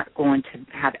are not going to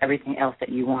have everything else that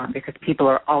you want because people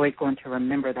are always going to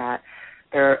remember that.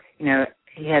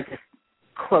 He has this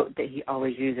quote that he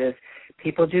always uses: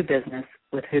 people do business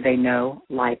with who they know,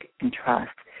 like, and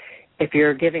trust. If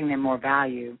you're giving them more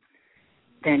value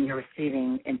than you're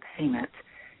receiving in payment,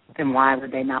 then why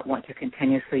would they not want to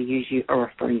continuously use you or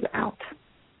refer you out?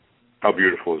 How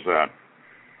beautiful is that?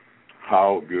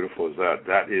 How beautiful is that?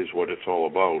 That is what it's all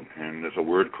about. And there's a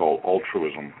word called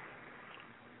altruism.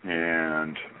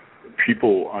 And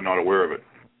people are not aware of it.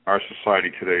 Our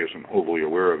society today isn't overly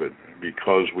aware of it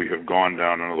because we have gone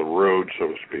down another road, so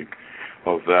to speak,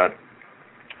 of that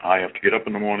I have to get up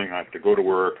in the morning, I have to go to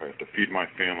work, I have to feed my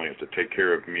family, I have to take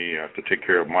care of me, I have to take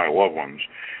care of my loved ones,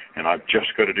 and I've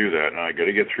just got to do that, and I've got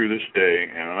to get through this day,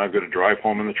 and then I've got to drive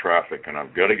home in the traffic, and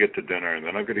I've got to get to dinner, and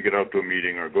then I've got to get out to a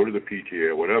meeting or go to the PTA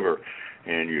or whatever,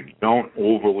 and you don't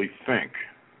overly think,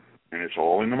 and it's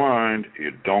all in the mind.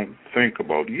 You don't think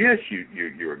about, yes,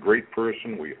 you're a great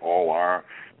person, we all are.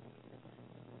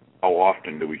 How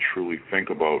often do we truly think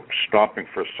about stopping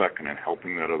for a second and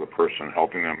helping that other person,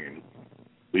 helping them,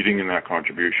 leading in that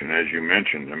contribution, as you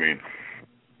mentioned? I mean,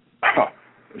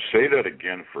 say that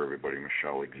again for everybody,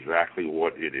 Michelle, exactly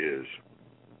what it is.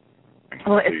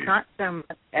 Well, it's not so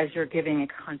much as you're giving a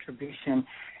contribution,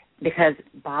 because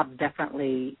Bob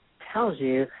definitely tells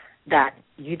you that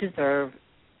you deserve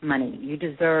money. You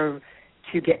deserve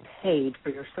to get paid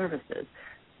for your services.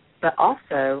 But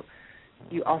also,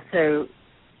 you also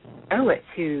owe it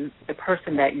to the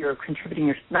person that you're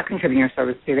not contributing your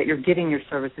service to, that you're giving your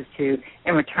services to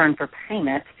in return for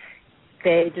payment.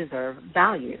 They deserve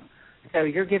value. So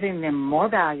you're giving them more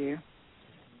value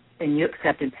than you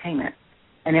accept in payment.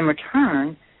 And in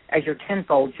return, as your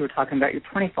tenfold, you were talking about your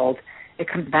 20-fold, it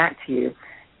comes back to you.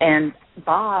 And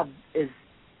Bob is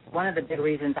one of the big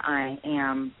reasons I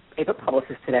am a book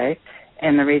publicist today,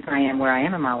 and the reason I am where I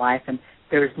am in my life. And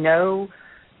there's no,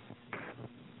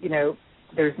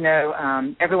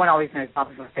 everyone always knows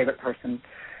Bob is my favorite person.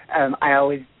 I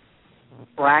always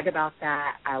brag about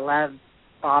that. I love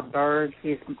Bob Berg.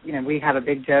 He's, we have a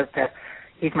big joke that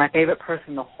he's my favorite person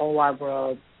in the whole wide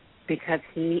world because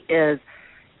he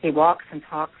walks and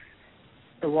talks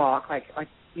the walk like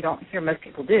you don't hear most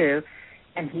people do,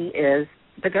 and he is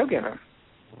the go-giver.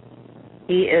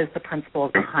 He is the principal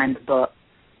behind the book.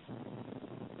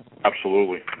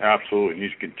 Absolutely.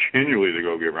 He's continually the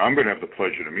go-giver. I'm going to have the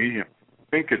pleasure to meet him. I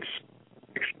think it's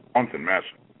next month in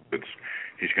Massachusetts.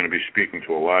 He's going to be speaking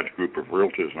to a large group of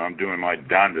realtors, and I'm doing my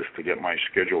darndest to get my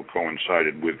schedule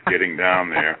coincided with getting down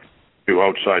there to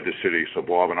outside the city so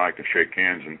Bob and I can shake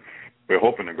hands. And we're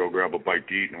hoping to go grab a bite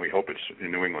to eat, and we hope it's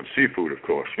in New England seafood, of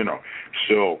course,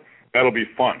 So that'll be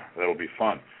fun.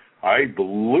 I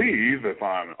believe, if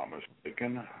I'm not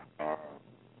mistaken,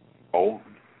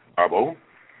 Arbo,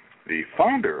 the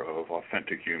founder of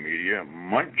Authentic You Media,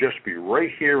 might just be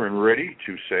right here and ready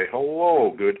to say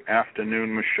hello. Good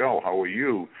afternoon, Michelle. How are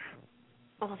you?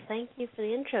 Well, thank you for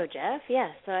the intro, Jeff. Yeah,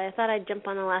 so I thought I'd jump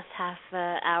on the last half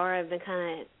hour. I've been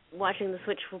kind of watching the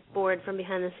switchboard from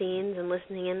behind the scenes and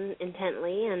listening in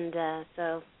intently, and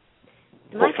so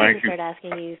it's my turn to start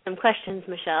asking you some questions,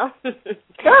 Michelle.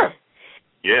 Sure.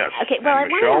 Yes. Okay, well, I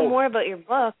want to know more about your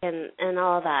book and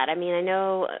all of that. I mean, I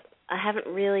know I haven't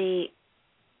really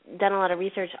done a lot of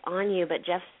research on you, but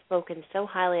Jeff's spoken so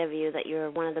highly of you that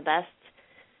you're one of the best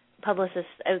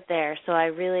publicists out there. So I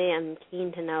really am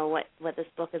keen to know what this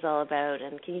book is all about.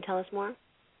 And can you tell us more?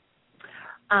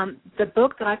 The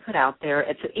book that I put out there,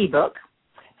 it's an ebook,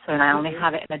 so I only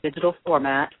have it in a digital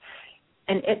format.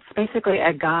 And it's basically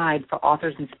a guide for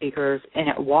authors and speakers, and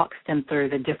it walks them through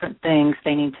the different things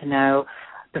they need to know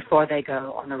before they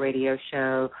go on the radio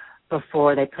show,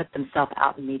 before they put themselves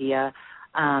out in media,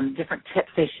 different tips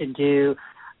they should do,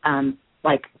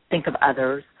 like think of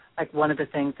others. Like one of the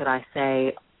things that I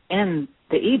say in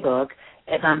the ebook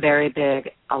is I'm very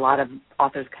big. A lot of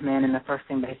authors come in, and the first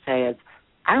thing they say is,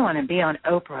 I want to be on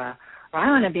Oprah, or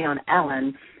I want to be on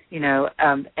Ellen,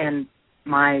 and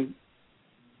my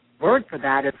word for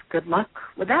that is good luck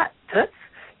with that, toots.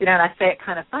 And I say it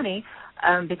kind of funny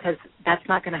because that's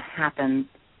not going to happen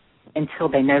until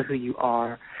they know who you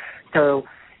are. So,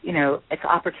 it's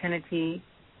opportunity.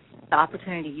 The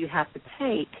opportunity you have to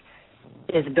take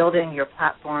is building your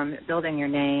platform, building your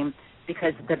name,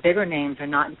 because the bigger names are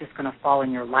not just going to fall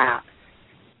in your lap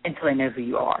until they know who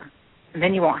you are. And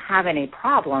then you won't have any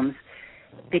problems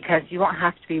because you won't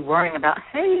have to be worrying about,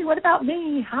 hey, what about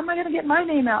me? How am I going to get my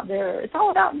name out there? It's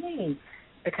all about me.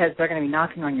 Because they're going to be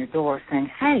knocking on your door saying,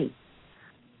 hey,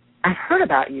 I've heard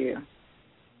about you.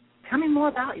 Tell me more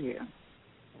about you.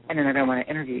 And then they're going to want to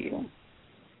interview you.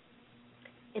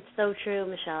 It's so true,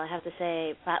 Michelle. I have to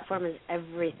say, platform is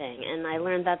everything. And I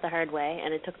learned that the hard way,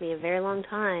 and it took me a very long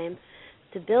time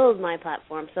build my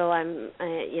platform. So I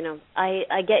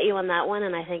get you on that one,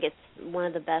 and I think it's one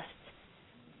of the best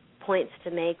points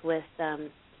to make with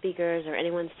speakers or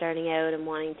anyone starting out and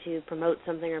wanting to promote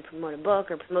something or promote a book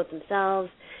or promote themselves.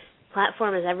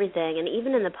 Platform is everything, and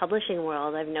even in the publishing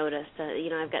world, I've noticed.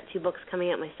 I've got 2 books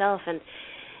coming out myself, and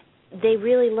they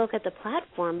really look at the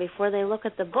platform before they look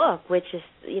at the book, which is,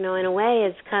 in a way,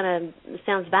 it's kind of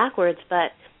sounds backwards.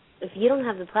 But if you don't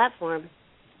have the platform,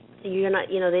 you're not,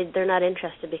 they're not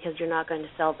interested because you're not going to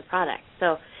sell the product.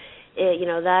 So,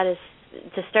 that is,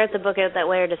 to start the book out that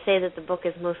way, or to say that the book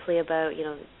is mostly about,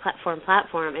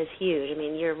 platform is huge. I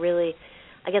mean, you're really,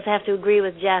 I guess I have to agree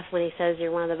with Jeff when he says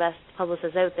you're one of the best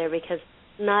publicists out there, because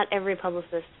not every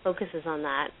publicist focuses on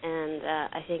that, and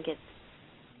I think it's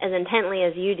as intently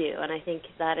as you do, and I think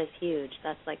that is huge.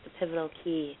 That's like the pivotal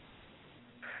key.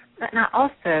 Now,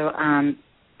 also,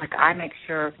 I make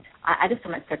sure, I just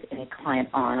don't accept any client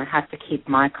on. I have to keep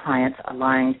my clients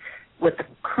aligned with the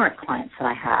current clients that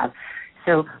I have.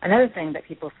 So another thing that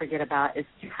people forget about is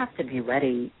you have to be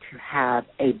ready to have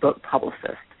a book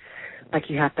publicist. Like,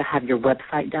 you have to have your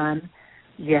website done.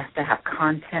 You have to have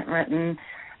content written.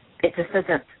 It just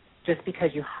doesn't, just because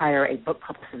you hire a book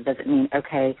publicist doesn't mean,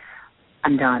 okay,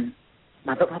 I'm done.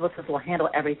 My book publicist will handle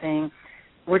everything.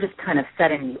 We're just kind of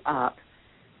setting you up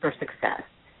for success.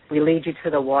 We lead you to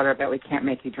the water, but we can't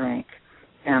make you drink.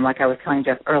 And like I was telling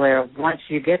Jeff earlier, once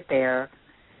you get there,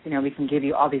 we can give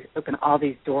you open all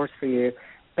these doors for you,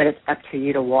 but it's up to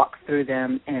you to walk through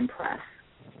them and impress,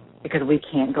 because we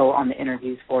can't go on the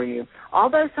interviews for you.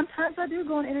 Although sometimes I do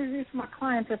go on interviews for my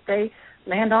clients. If they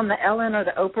land on the Ellen or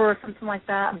the Oprah or something like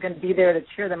that, I'm going to be there to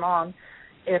cheer them on.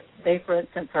 If they, for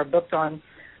instance, are booked on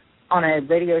a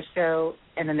radio show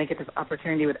and then they get this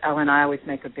opportunity with Ellen, I always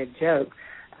make a big joke.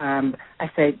 I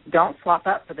say, don't swap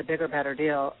up for the bigger, better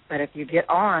deal. But if you get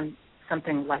on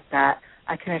something like that,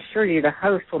 I can assure you the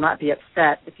host will not be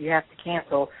upset if you have to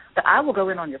cancel, but I will go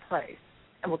in on your place,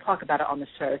 and we'll talk about it on the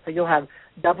show. So you'll have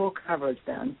double coverage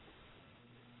then.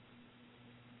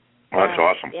 Well, that's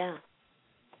awesome. Yeah.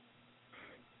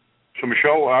 So,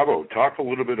 Michelle Abo, talk a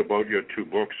little bit about your 2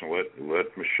 books and let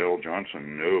Michelle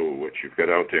Johnson know what you've got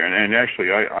out there. And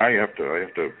actually, I have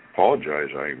to apologize.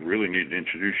 I really need to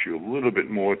introduce you a little bit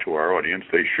more to our audience.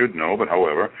 They should know, but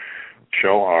however,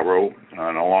 Michelle Abo,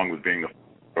 and along with being the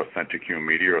Authentic You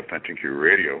Media, Authentic You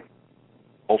Radio,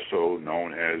 also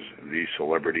known as the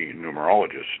Celebrity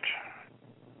Numerologist.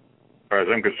 As far as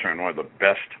I'm concerned, one of the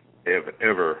best I've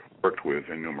ever worked with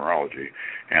in numerology.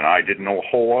 And I didn't know a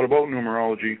whole lot about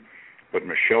numerology, but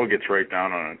Michelle gets right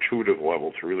down on an intuitive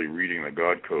level to really reading the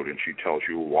God code, and she tells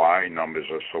you why numbers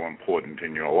are so important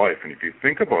in your life. And if you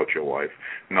think about your life,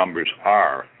 numbers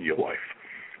are your life.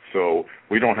 So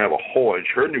we don't have a whole,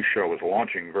 her new show is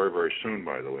launching very, very soon,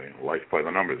 by the way, Life by the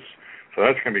Numbers. So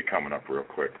that's going to be coming up real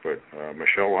quick. But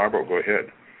Michelle Arbor, go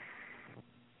ahead.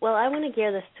 Well, I want to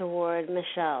gear this toward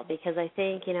Michelle, because I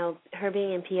think, her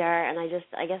being in PR, and I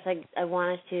guess I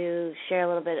wanted to share a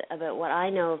little bit about what I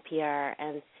know of PR,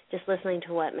 and just listening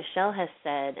to what Michelle has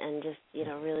said, and just,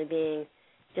 really being,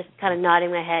 just kind of nodding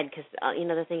my head because,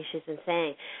 the things she's been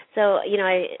saying. So,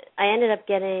 I ended up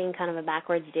getting kind of a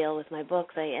backwards deal with my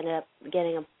books. I ended up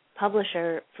getting a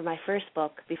publisher for my first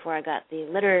book before I got the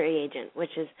literary agent,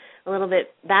 which is a little bit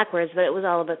backwards, but it was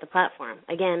all about the platform.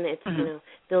 Again, it's,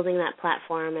 building that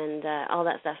platform and all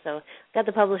that stuff. So I got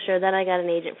the publisher, then I got an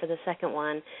agent for the second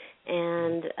one.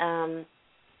 And,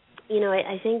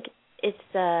 I think it's...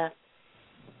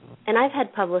 and I've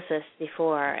had publicists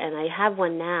before, and I have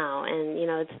one now, and,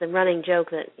 it's the running joke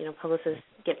that, publicists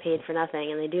get paid for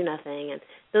nothing and they do nothing and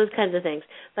those kinds of things.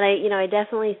 But I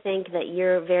definitely think that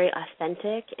you're very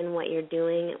authentic in what you're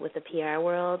doing with the PR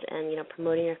world and,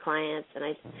 promoting your clients, and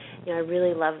I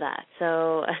really love that.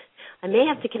 So I may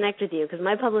have to connect with you because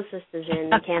my publicist is in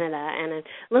Canada and I'm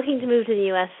looking to move to the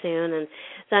U.S. soon, and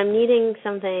so I'm needing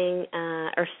something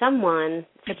or someone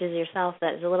such as yourself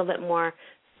that is a little bit more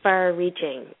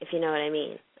far-reaching, if you know what I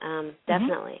mean.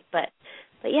 Definitely. But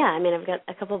yeah, I've got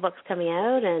a couple of books coming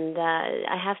out, and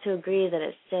I have to agree that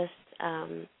it's just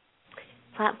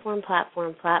platform,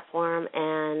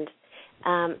 and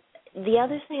the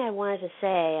other thing I wanted to say,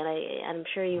 and I'm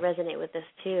sure you resonate with this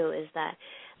too, is that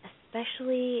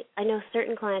especially, I know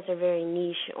certain clients are very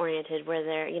niche-oriented where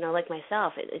they're, like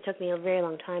myself, it took me a very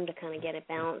long time to kind of get it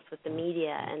balanced with the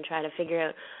media and try to figure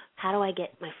out how do I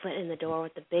get my foot in the door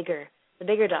with the bigger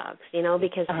dogs,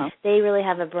 because they really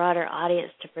have a broader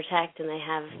audience to protect, and they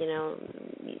have,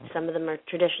 some of them are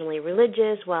traditionally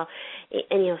religious,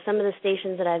 and some of the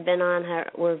stations that I've been on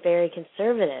were very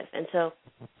conservative, and so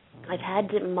I've had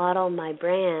to model my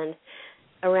brand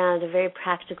around a very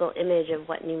practical image of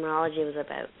what numerology was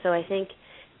about. So I think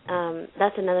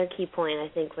that's another key point, I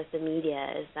think, with the media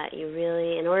is that you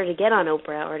really, in order to get on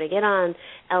Oprah or to get on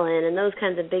Ellen and those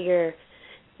kinds of bigger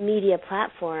media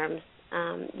platforms,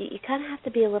 you kind of have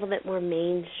to be a little bit more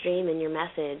mainstream in your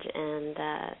message. And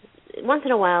once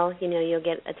in a while, you'll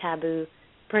get a taboo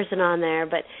person on there,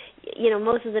 but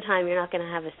most of the time you're not going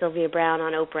to have a Sylvia Brown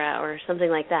on Oprah or something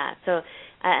like that. So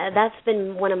that's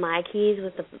been one of my keys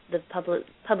with the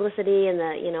publicity and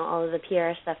the all of the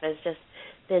PR stuff, has just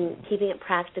been keeping it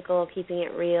practical, keeping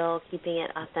it real, keeping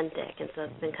it authentic, and so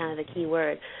it's been kind of the key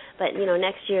word. But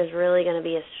next year is really going to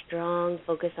be a strong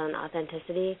focus on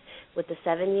authenticity with the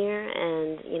 7-year,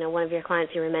 and one of your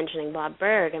clients you were mentioning, Bob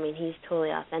Berg, I mean, he's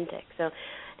totally authentic. So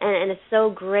and it's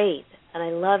so great, and I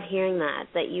love hearing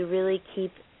that you really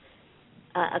keep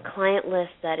a client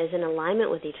list that is in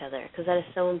alignment with each other, because that is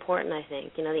so important, I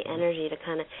think. The energy to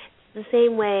kind of, the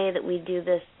same way that we do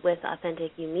this with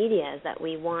Authentic You Media, is that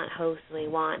we want hosts, we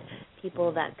want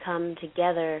people that come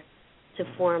together to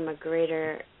form a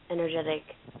greater energetic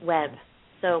web.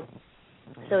 So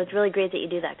it's really great that you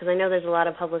do that, because I know there's a lot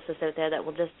of publicists out there that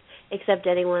will just accept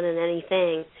anyone and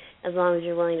anything as long as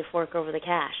you're willing to fork over the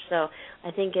cash. So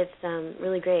I think it's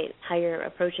really great how you're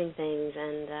approaching things,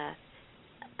 and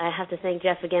I have to thank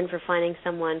Jeff again for finding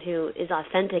someone who is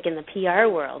authentic in the PR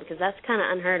world, because that's kind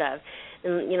of unheard of.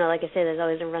 And like I say, there's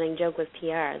always a running joke with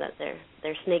PR that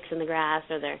they're snakes in the grass,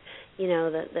 or they're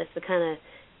that's the kind of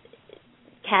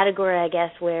category, I guess,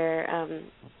 where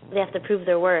they have to prove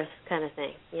their worth, kind of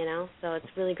thing. So it's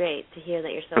really great to hear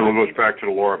that you're so. It goes back to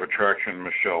the law of attraction,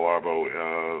 Michelle Arbo.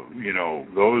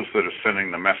 Those that are sending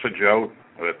the message out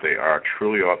that they are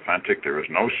truly authentic. There is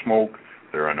no smoke.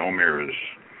 There are no mirrors.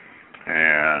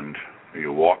 And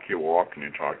you walk your walk and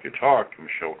you talk your talk.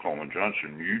 Michelle Coleman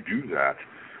Johnson, you do that.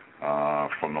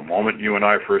 From the moment you and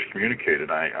I first communicated,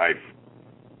 I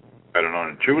at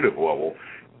an intuitive level,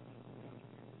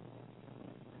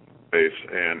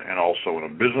 and also in a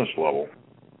business level,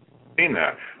 seen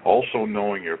that. Also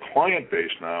knowing your client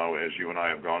base now, as you and I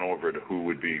have gone over to who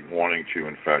would be wanting to,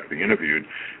 in fact, be interviewed,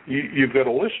 you've got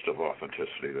a list of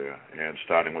authenticity there, and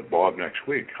starting with Bob next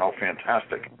week. How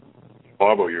fantastic.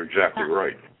 Bobo, you're exactly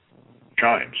right.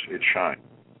 It shines.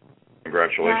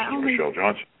 Congratulations, Michelle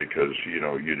Johnson, because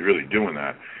you're really doing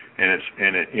that. And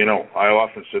I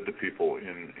often said to people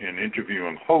in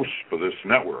interviewing hosts for this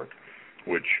network,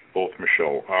 which both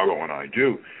Michelle Arbo and I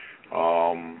do,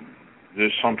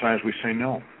 there's sometimes we say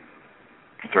no.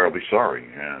 Terribly sorry.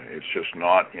 It's just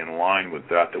not in line with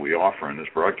that we offer in this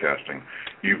broadcasting.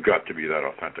 You've got to be that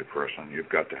authentic person. You've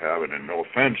got to have it, and no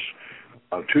offense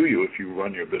to you if you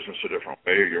run your business a different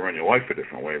way or you run your life a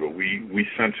different way, but we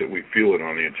sense it, we feel it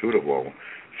on the intuitive level.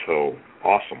 So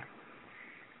awesome.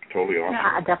 Totally awesome.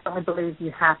 Yeah, I definitely believe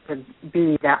you have to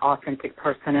be that authentic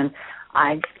person, and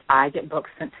I get books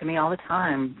sent to me all the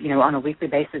time. On a weekly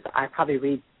basis, I probably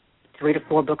read 3 to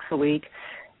 4 books a week,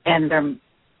 and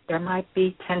there might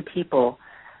be 10 people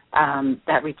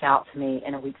that reach out to me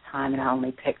in a week's time, and I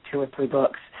only pick 2 or 3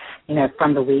 books,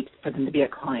 from the week for them to be a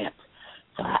client.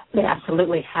 So they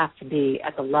absolutely have to be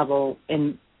at the level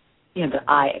that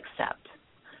I accept.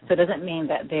 So it doesn't mean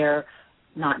that they're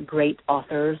not great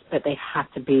authors, but they have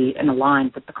to be in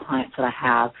line with the clients that I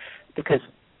have, because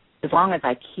as long as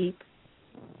I keep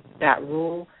that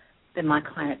rule, then my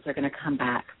clients are going to come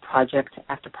back project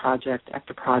after project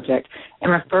after project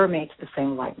and refer me to the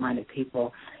same like-minded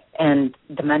people. And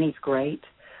the money's great,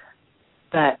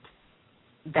 but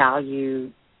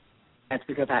value, as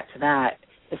we go back to that,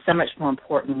 is so much more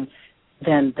important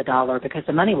than the dollar, because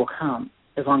the money will come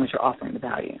as long as you're offering the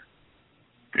value.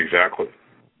 Exactly.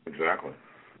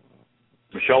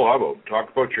 Michelle Arbo, talk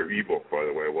about your ebook, by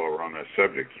the way, while we're on that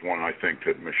subject. It's one I think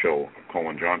that Michelle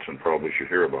Coleman Johnson probably should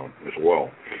hear about as well.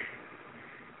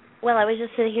 Well, I was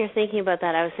just sitting here thinking about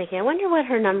that. I was thinking, I wonder what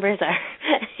her numbers are.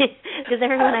 Because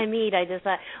everyone I meet, I just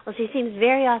thought, well, she seems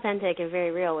very authentic and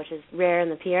very real, which is rare in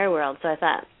the PR world. So I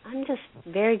thought, I'm just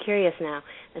very curious now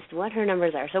as to what her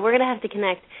numbers are. So we're going to have to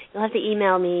connect. You'll have to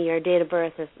email me your date of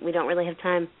birth if we don't really have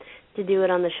time to do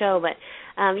it on the show. But,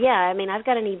 I've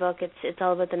got an ebook. It's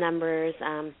all about the numbers,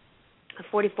 a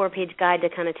 44-page guide to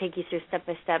kind of take you through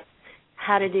step-by-step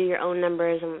how to do your own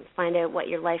numbers and find out what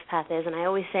your life path is. And I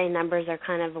always say numbers are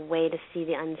kind of a way to see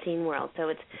the unseen world. So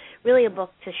it's really a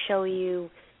book to show you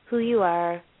who you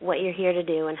are, what you're here to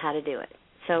do, and how to do it.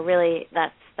 So really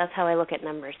that's how I look at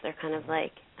numbers. They're kind of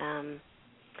like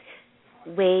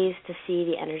ways to see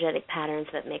the energetic patterns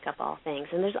that make up all things.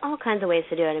 And there's all kinds of ways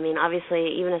to do it. I mean,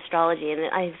 obviously, even astrology. And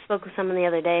I spoke with someone the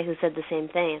other day who said the same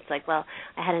thing. It's like, well,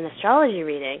 I had an astrology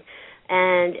reading,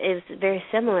 and it's very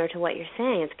similar to what you're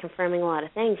saying. It's confirming a lot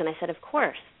of things. And I said, of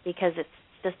course, because it's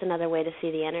just another way to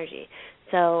see the energy.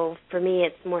 So for me,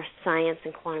 it's more science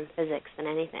and quantum physics than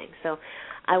anything. So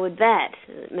I would bet,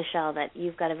 Michelle, that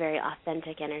you've got a very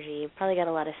authentic energy. You've probably got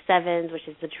a lot of sevens, which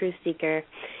is the truth seeker.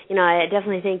 I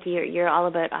definitely think you're all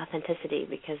about authenticity,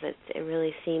 because it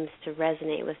really seems to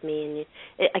resonate with me,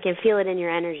 and I can feel it in your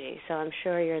energy. So I'm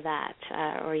sure you're that,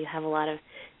 or you have a lot of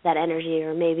that energy,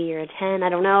 or maybe you're a 10. I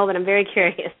don't know, but I'm very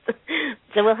curious.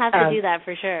 So we'll have to do that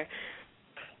for sure.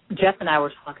 Jeff and I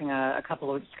were talking a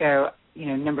couple of weeks ago.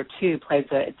 Number 2 plays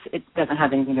it doesn't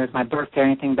have anything to do with my birthday or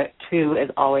anything, but 2 is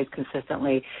always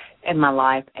consistently in my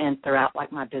life and throughout,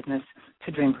 like, my business.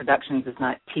 To Dream Productions is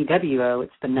not TWO,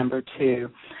 it's the number 2.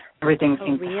 Everything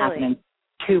seems to happen in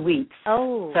 2 weeks.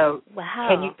 Oh, so wow.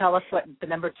 Can you tell us what the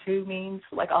number 2 means,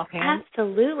 like, offhand?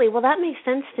 Absolutely. Well, that makes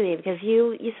sense to me, because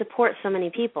you support so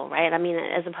many people, right? I mean,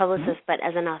 as a publicist, but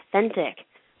as an authentic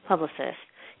publicist,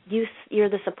 you're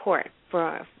the support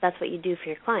that's what you do for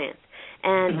your clients.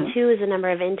 And 2 is a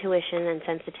number of intuition and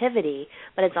sensitivity,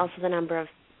 but it's also the number of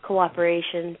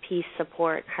cooperation, peace,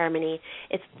 support, harmony.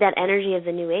 It's that energy of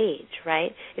the new age,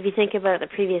 right? If you think about the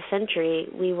previous century,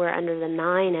 we were under the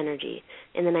 9 energy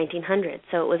in the 1900s.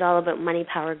 So it was all about money,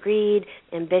 power, greed,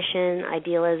 ambition,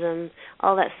 idealism,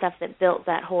 all that stuff that built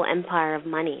that whole empire of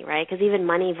money, right? Because even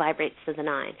money vibrates to the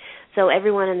 9. So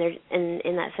everyone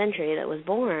in that century that was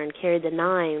born carried the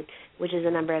 9, which is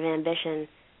a number of ambition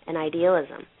and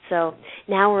idealism. So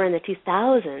now we're in the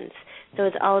 2000s. So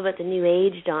it's all about the new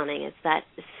age dawning. It's that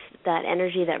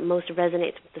energy that most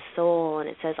resonates with the soul, and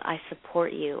it says, I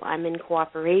support you. I'm in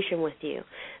cooperation with you.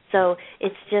 So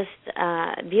it's just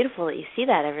beautiful that you see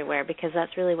that everywhere, because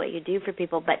that's really what you do for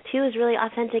people. But 2 is really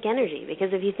authentic energy, because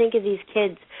if you think of these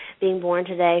kids being born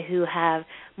today who have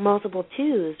multiple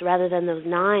 2s rather than those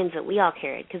 9s that we all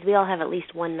carried, because we all have at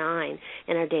least 1 9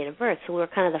 in our date of birth. So we're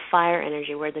kind of the fire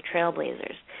energy. We're the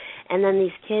trailblazers. And then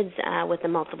these kids with the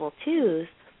multiple 2s,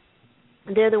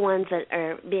 they're the ones that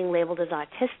are being labeled as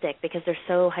autistic, because they're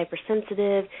so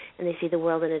hypersensitive and they see the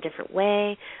world in a different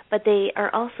way. But they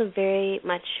are also very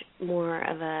much more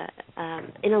of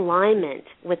in alignment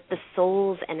with the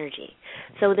soul's energy.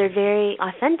 So they're very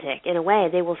authentic in a way.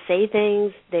 They will say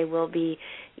things. They will be,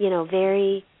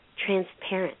 very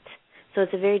transparent. So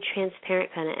it's a very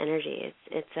transparent kind of energy.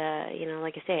 It's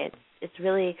like I say, it's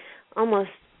really almost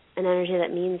an energy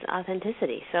that means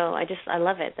authenticity. So I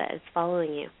love it that it's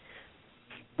following you.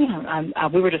 Yeah,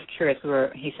 we were just curious.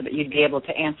 He said that you'd be able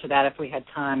to answer that if we had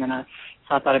time, and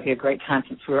so I thought it'd be a great time,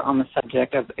 since we were on the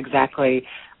subject of exactly,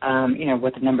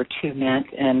 what the number 2 meant.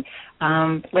 And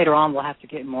later on, we'll have to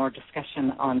get more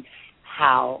discussion on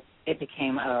how it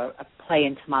became a play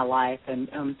into my life, and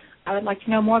I would like to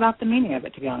know more about the meaning of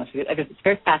it, to be honest with you. It's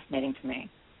very fascinating to me.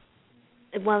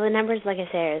 Well, the numbers, like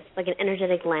I say, it's like an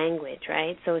energetic language,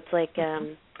 right? So it's like,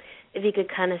 if you could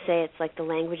kind of say it's like the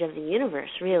language of the universe,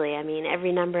 really. I mean,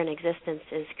 every number in existence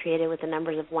is created with the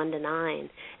numbers of 1 to 9,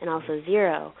 and also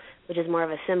 0, which is more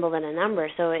of a symbol than a number.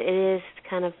 So it is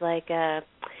kind of like I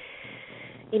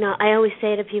always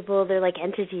say to people, they're like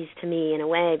entities to me in a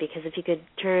way, because if you could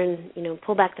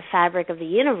pull back the fabric of the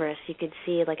universe, you could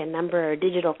see like a number or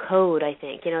digital code, I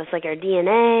think. It's like our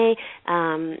DNA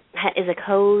is a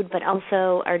code, but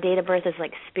also our date of birth is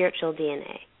like spiritual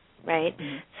DNA, right?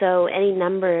 Mm-hmm. So any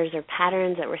numbers or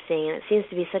patterns that we're seeing, and it seems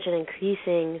to be such an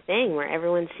increasing thing where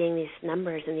everyone's seeing these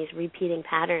numbers and these repeating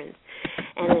patterns,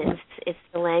 and it's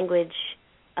the language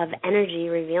of energy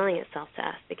revealing itself to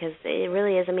us, because it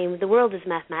really is. I mean, the world is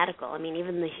mathematical. I mean,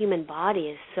 even the human body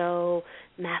is so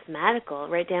mathematical,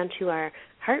 right down to our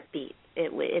heartbeat.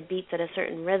 It beats at a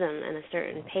certain rhythm and a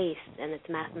certain pace, and it's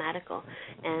mathematical.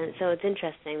 And so it's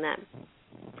interesting that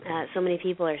so many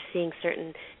people are seeing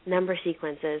certain number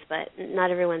sequences, but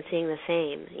not everyone's seeing the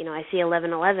same. I see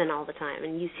 1111 all the time,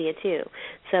 and you see it too.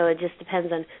 So it just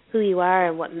depends on who you are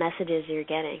and what messages you're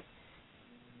getting.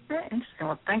 Very interesting.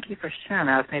 Well, thank you for sharing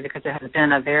that with me, because it has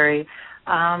been a very,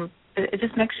 it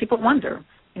just makes people wonder,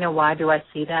 why do I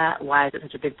see that? Why is it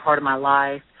such a big part of my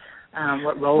life?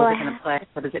 What role is it going to play?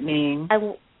 What does it mean? I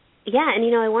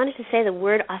wanted to say the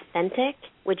word authentic,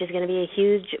 which is going to be a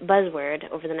huge buzzword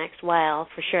over the next while,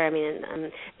 for sure. I mean, I'm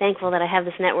thankful that I have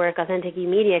this network, Authentic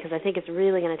E-Media, because I think it's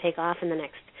really going to take off in the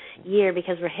next year,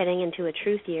 because we're heading into a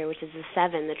truth year, which is the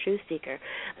 7, the truth seeker.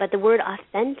 But the word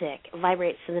authentic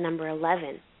vibrates to the number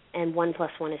 11, and 1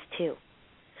 + 1 is 2.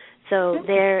 So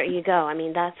there you go. I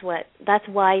mean, that's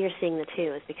why you're seeing the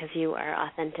 2, is because you are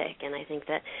authentic. And I think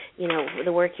that,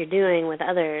 the work you're doing with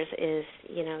others is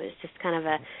just kind of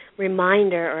a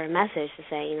reminder or a message to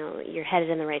say, you're headed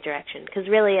in the right direction. Because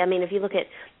really, I mean, if you look at,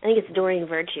 I think it's Doreen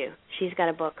Virtue. She's got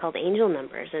a book called Angel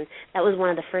Numbers, and that was one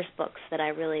of the first books that I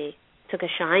really took a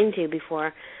shine to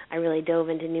before I really dove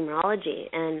into numerology.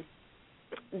 And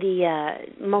the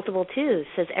multiple twos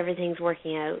says everything's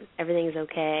working out, everything's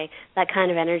okay, that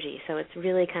kind of energy. So it's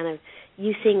really kind of,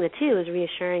 you seeing the two is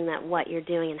reassuring that what you're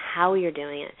doing and how you're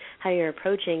doing it, how you're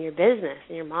approaching your business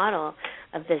and your model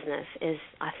of business is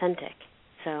authentic.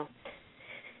 So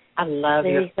I love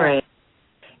your phrase.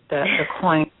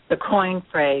 The coin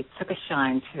phrase, took a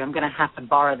shine to. I'm going to have to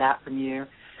borrow that from you.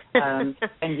 And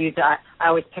use that. I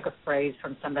always pick a phrase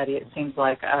from somebody, it seems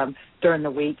like, during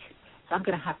the week. So I'm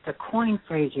going to have to coin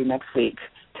phrase you next week.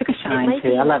 Took a shine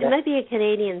to. I love it. It might be a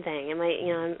Canadian thing. It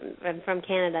might, I'm from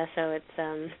Canada, so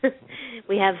it's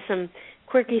we have some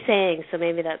quirky sayings, so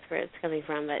maybe that's where it's coming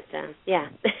from. But yeah,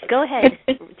 go ahead,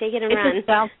 take it and run. It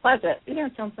sounds pleasant.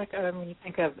 It sounds like when you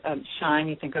think of shine,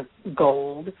 you think of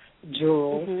gold,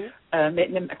 jewels.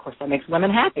 Mm-hmm. Of course, that makes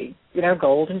women happy.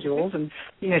 Gold and jewels and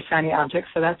shiny objects.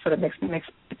 So that's what it makes.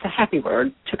 It's a happy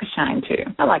word. Took a shine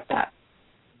to. I like that.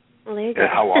 Well, there you go. Yeah,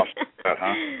 how awesome is that,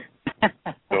 huh?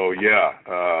 So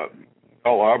yeah,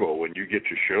 Michelle Arbo, when you get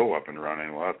your show up and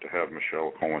running, we'll have to have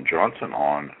Michelle Cohen Johnson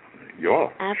on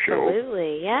your show.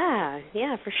 Absolutely, yeah,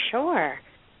 for sure.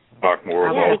 Talk more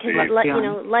about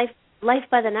because life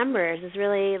by the numbers is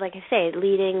really, like I say,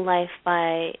 leading life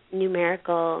by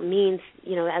numerical means,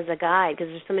 as a guide, because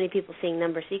there's so many people seeing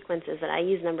number sequences that I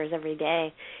use numbers every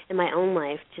day in my own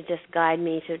life to just guide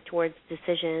me towards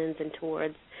decisions and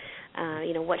towards,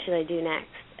 what should I do next?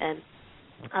 And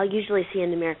I'll usually see a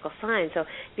numerical sign. So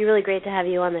it'd be really great to have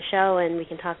you on the show, and we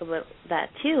can talk about that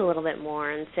too a little bit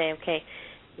more and say, okay,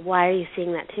 why are you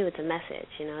seeing that too? It's a message,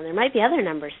 And there might be other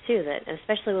numbers too that,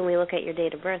 especially when we look at your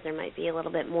date of birth, there might be a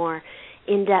little bit more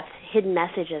in-depth hidden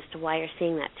message as to why you're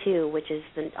seeing that too, which is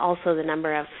also the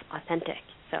number of authentic.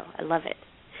 So I love it.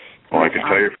 Well, I can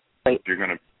tell you,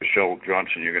 Michelle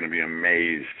Johnson, you're going to be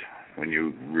amazed when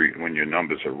when your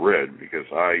numbers are read, because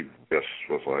I just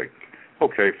was like,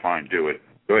 okay, fine, do it.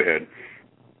 Go ahead.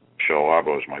 Michelle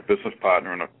Arbo is my business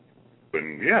partner,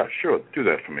 and yeah, sure, do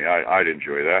that for me. I'd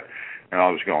enjoy that. And I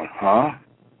was going, huh?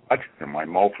 And my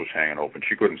mouth was hanging open.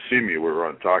 She couldn't see me. We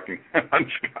were talking on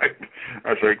Skype. I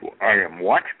was like, I am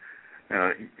what?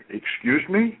 Excuse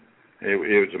me? It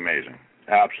was amazing.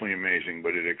 Absolutely amazing.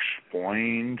 But it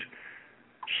explained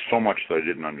so much that I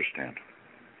didn't understand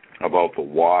about the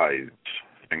why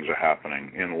things are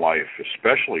happening in life,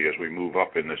 especially as we move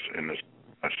up in this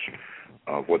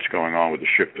of what's going on with the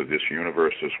shift of this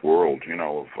universe, this world,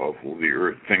 of the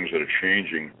earth, things that are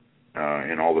changing,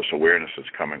 and all this awareness that's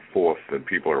coming forth, and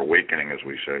people are awakening, as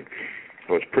we say.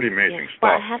 So it's pretty amazing stuff.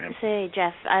 Well, I have to say,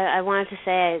 Jeff, I wanted to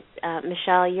say,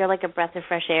 Michelle, you're like a breath of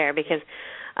fresh air, because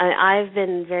I've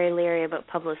been very leery about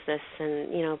Publicists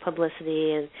and,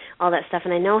 publicity and all that stuff,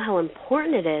 and I know how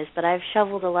important it is, but I've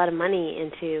shoveled a lot of money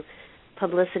into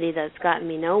publicity that's gotten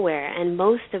me nowhere, and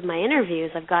most of my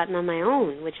interviews I've gotten on my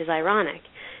own, which is ironic.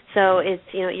 So it's,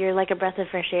 you're like a breath of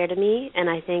fresh air to me, and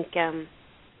I think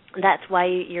that's why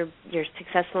you're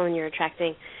successful and you're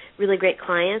attracting really great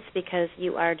clients, because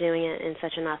you are doing it in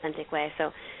such an authentic way.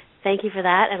 So thank you for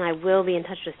that, and I will be in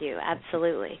touch with you,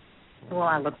 absolutely. Well,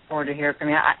 I look forward to hearing from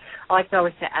you. I like to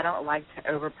always say I don't like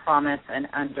to overpromise and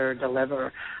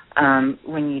underdeliver.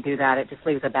 When you do that, it just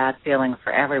leaves a bad feeling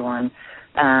for everyone.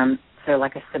 So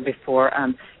like I said before,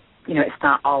 it's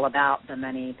not all about the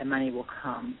money. The money will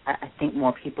come. I think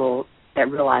more people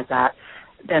that realize that,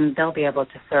 then they'll be able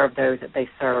to serve those that they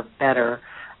serve better.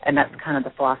 And that's kind of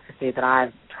the philosophy that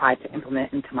I've tried to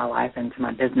implement into my life, into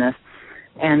my business.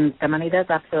 And the money does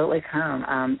absolutely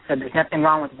come. So there's nothing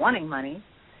wrong with wanting money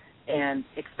and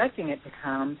expecting it to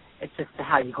come. It's just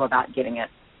how you go about getting it.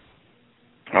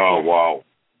 Oh, wow.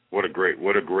 What a great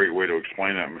way to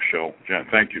explain that, Michelle. Jen,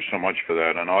 thank you so much for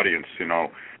that. An audience,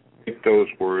 take those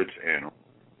words and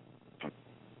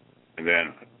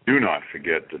then do not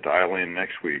forget to dial in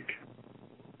next week.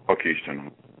 Buck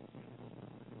Easton.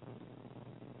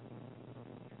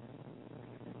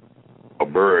 A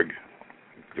Berg,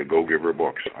 the Go-Giver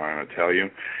books. I'm going to tell you,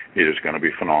 it is going to be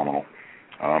phenomenal.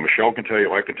 Michelle can tell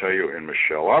you, I can tell you, and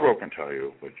Michelle Arbo can tell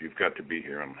you, but you've got to be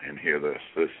here and hear this.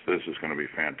 This is going to be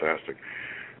fantastic.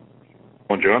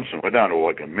 Well, Johnson, we're down to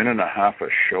like a minute and a half of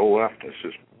show left. This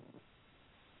is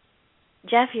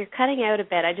Jeff, you're cutting out a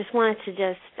bit. I just wanted to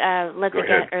let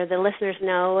the listeners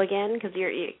know again, because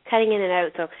you're cutting in and out.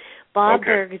 So Bob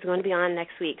Berg is going to be on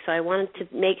next week. So I wanted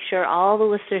to make sure all the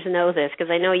listeners know this,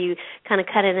 because I know you kind of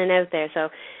cut in and out there. So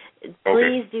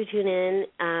please do tune in.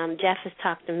 Jeff has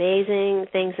talked amazing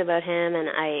things about him, and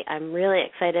I'm really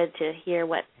excited to hear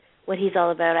what he's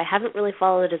all about. I haven't really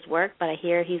followed his work, but I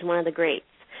hear he's one of the greats.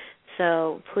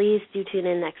 So please do tune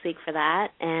in next week for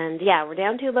that. And, yeah, we're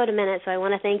down to about a minute, so I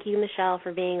want to thank you, Michelle,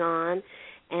 for being on.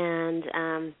 And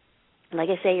like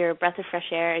I say, you're a breath of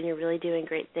fresh air, and you're really doing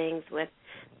great things with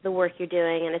the work you're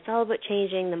doing. And it's all about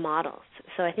changing the models.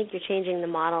 So I think you're changing the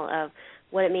model of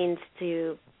what it means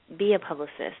to be a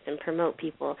publicist and promote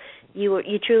people. You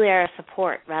truly are a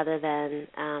support rather than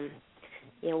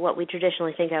what we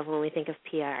traditionally think of when we think of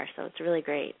PR. So it's really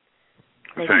great.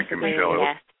 Thank you, Michelle.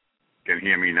 You can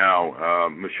hear me now.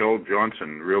 Michelle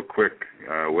Johnson, real quick,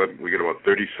 we got about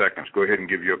 30 seconds. Go ahead and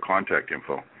give your contact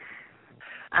info.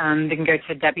 They can go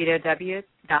to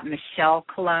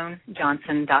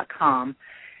www.michellecolonjohnson.com.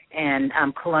 And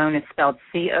Colon is spelled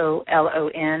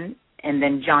Colon, and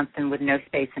then Johnson with no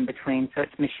space in between. So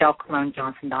it's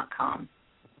michellecolonjohnson.com.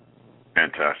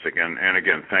 Fantastic. And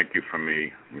again, thank you from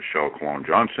me, Michelle Colon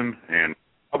Johnson, and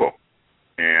Bobo.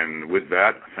 And with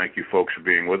that, thank you folks for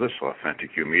being with us.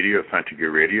 Authentic U Media, Authentic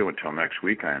U Radio. Until next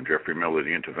week, I am Jeffrey Miller, the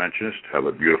Interventionist. Have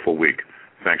a beautiful week.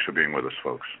 Thanks for being with us,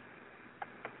 folks.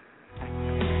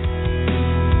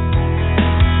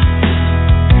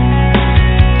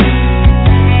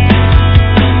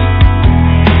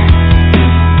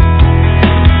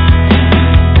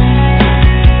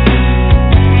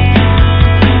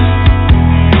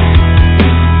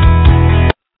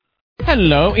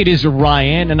 Hello, it is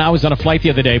Ryan, and I was on a flight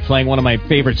the other day playing one of my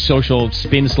favorite social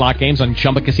spin slot games on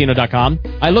ChumbaCasino.com.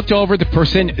 I looked over at the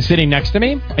person sitting next to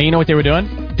me, and you know what they were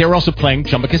doing? They were also playing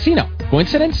Chumba Casino.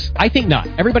 Coincidence? I think not.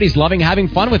 Everybody's loving having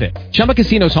fun with it. Chumba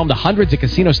Casino is home to hundreds of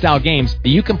casino-style games that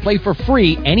you can play for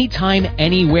free anytime,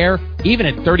 anywhere, even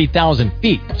at 30,000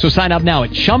 feet. So sign up now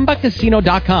at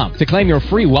ChumbaCasino.com to claim your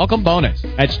free welcome bonus.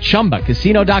 That's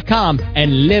ChumbaCasino.com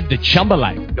and live the Chumba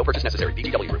life. No purchase necessary.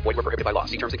 VGW. Void where prohibited by law.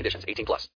 See terms and conditions. 18+.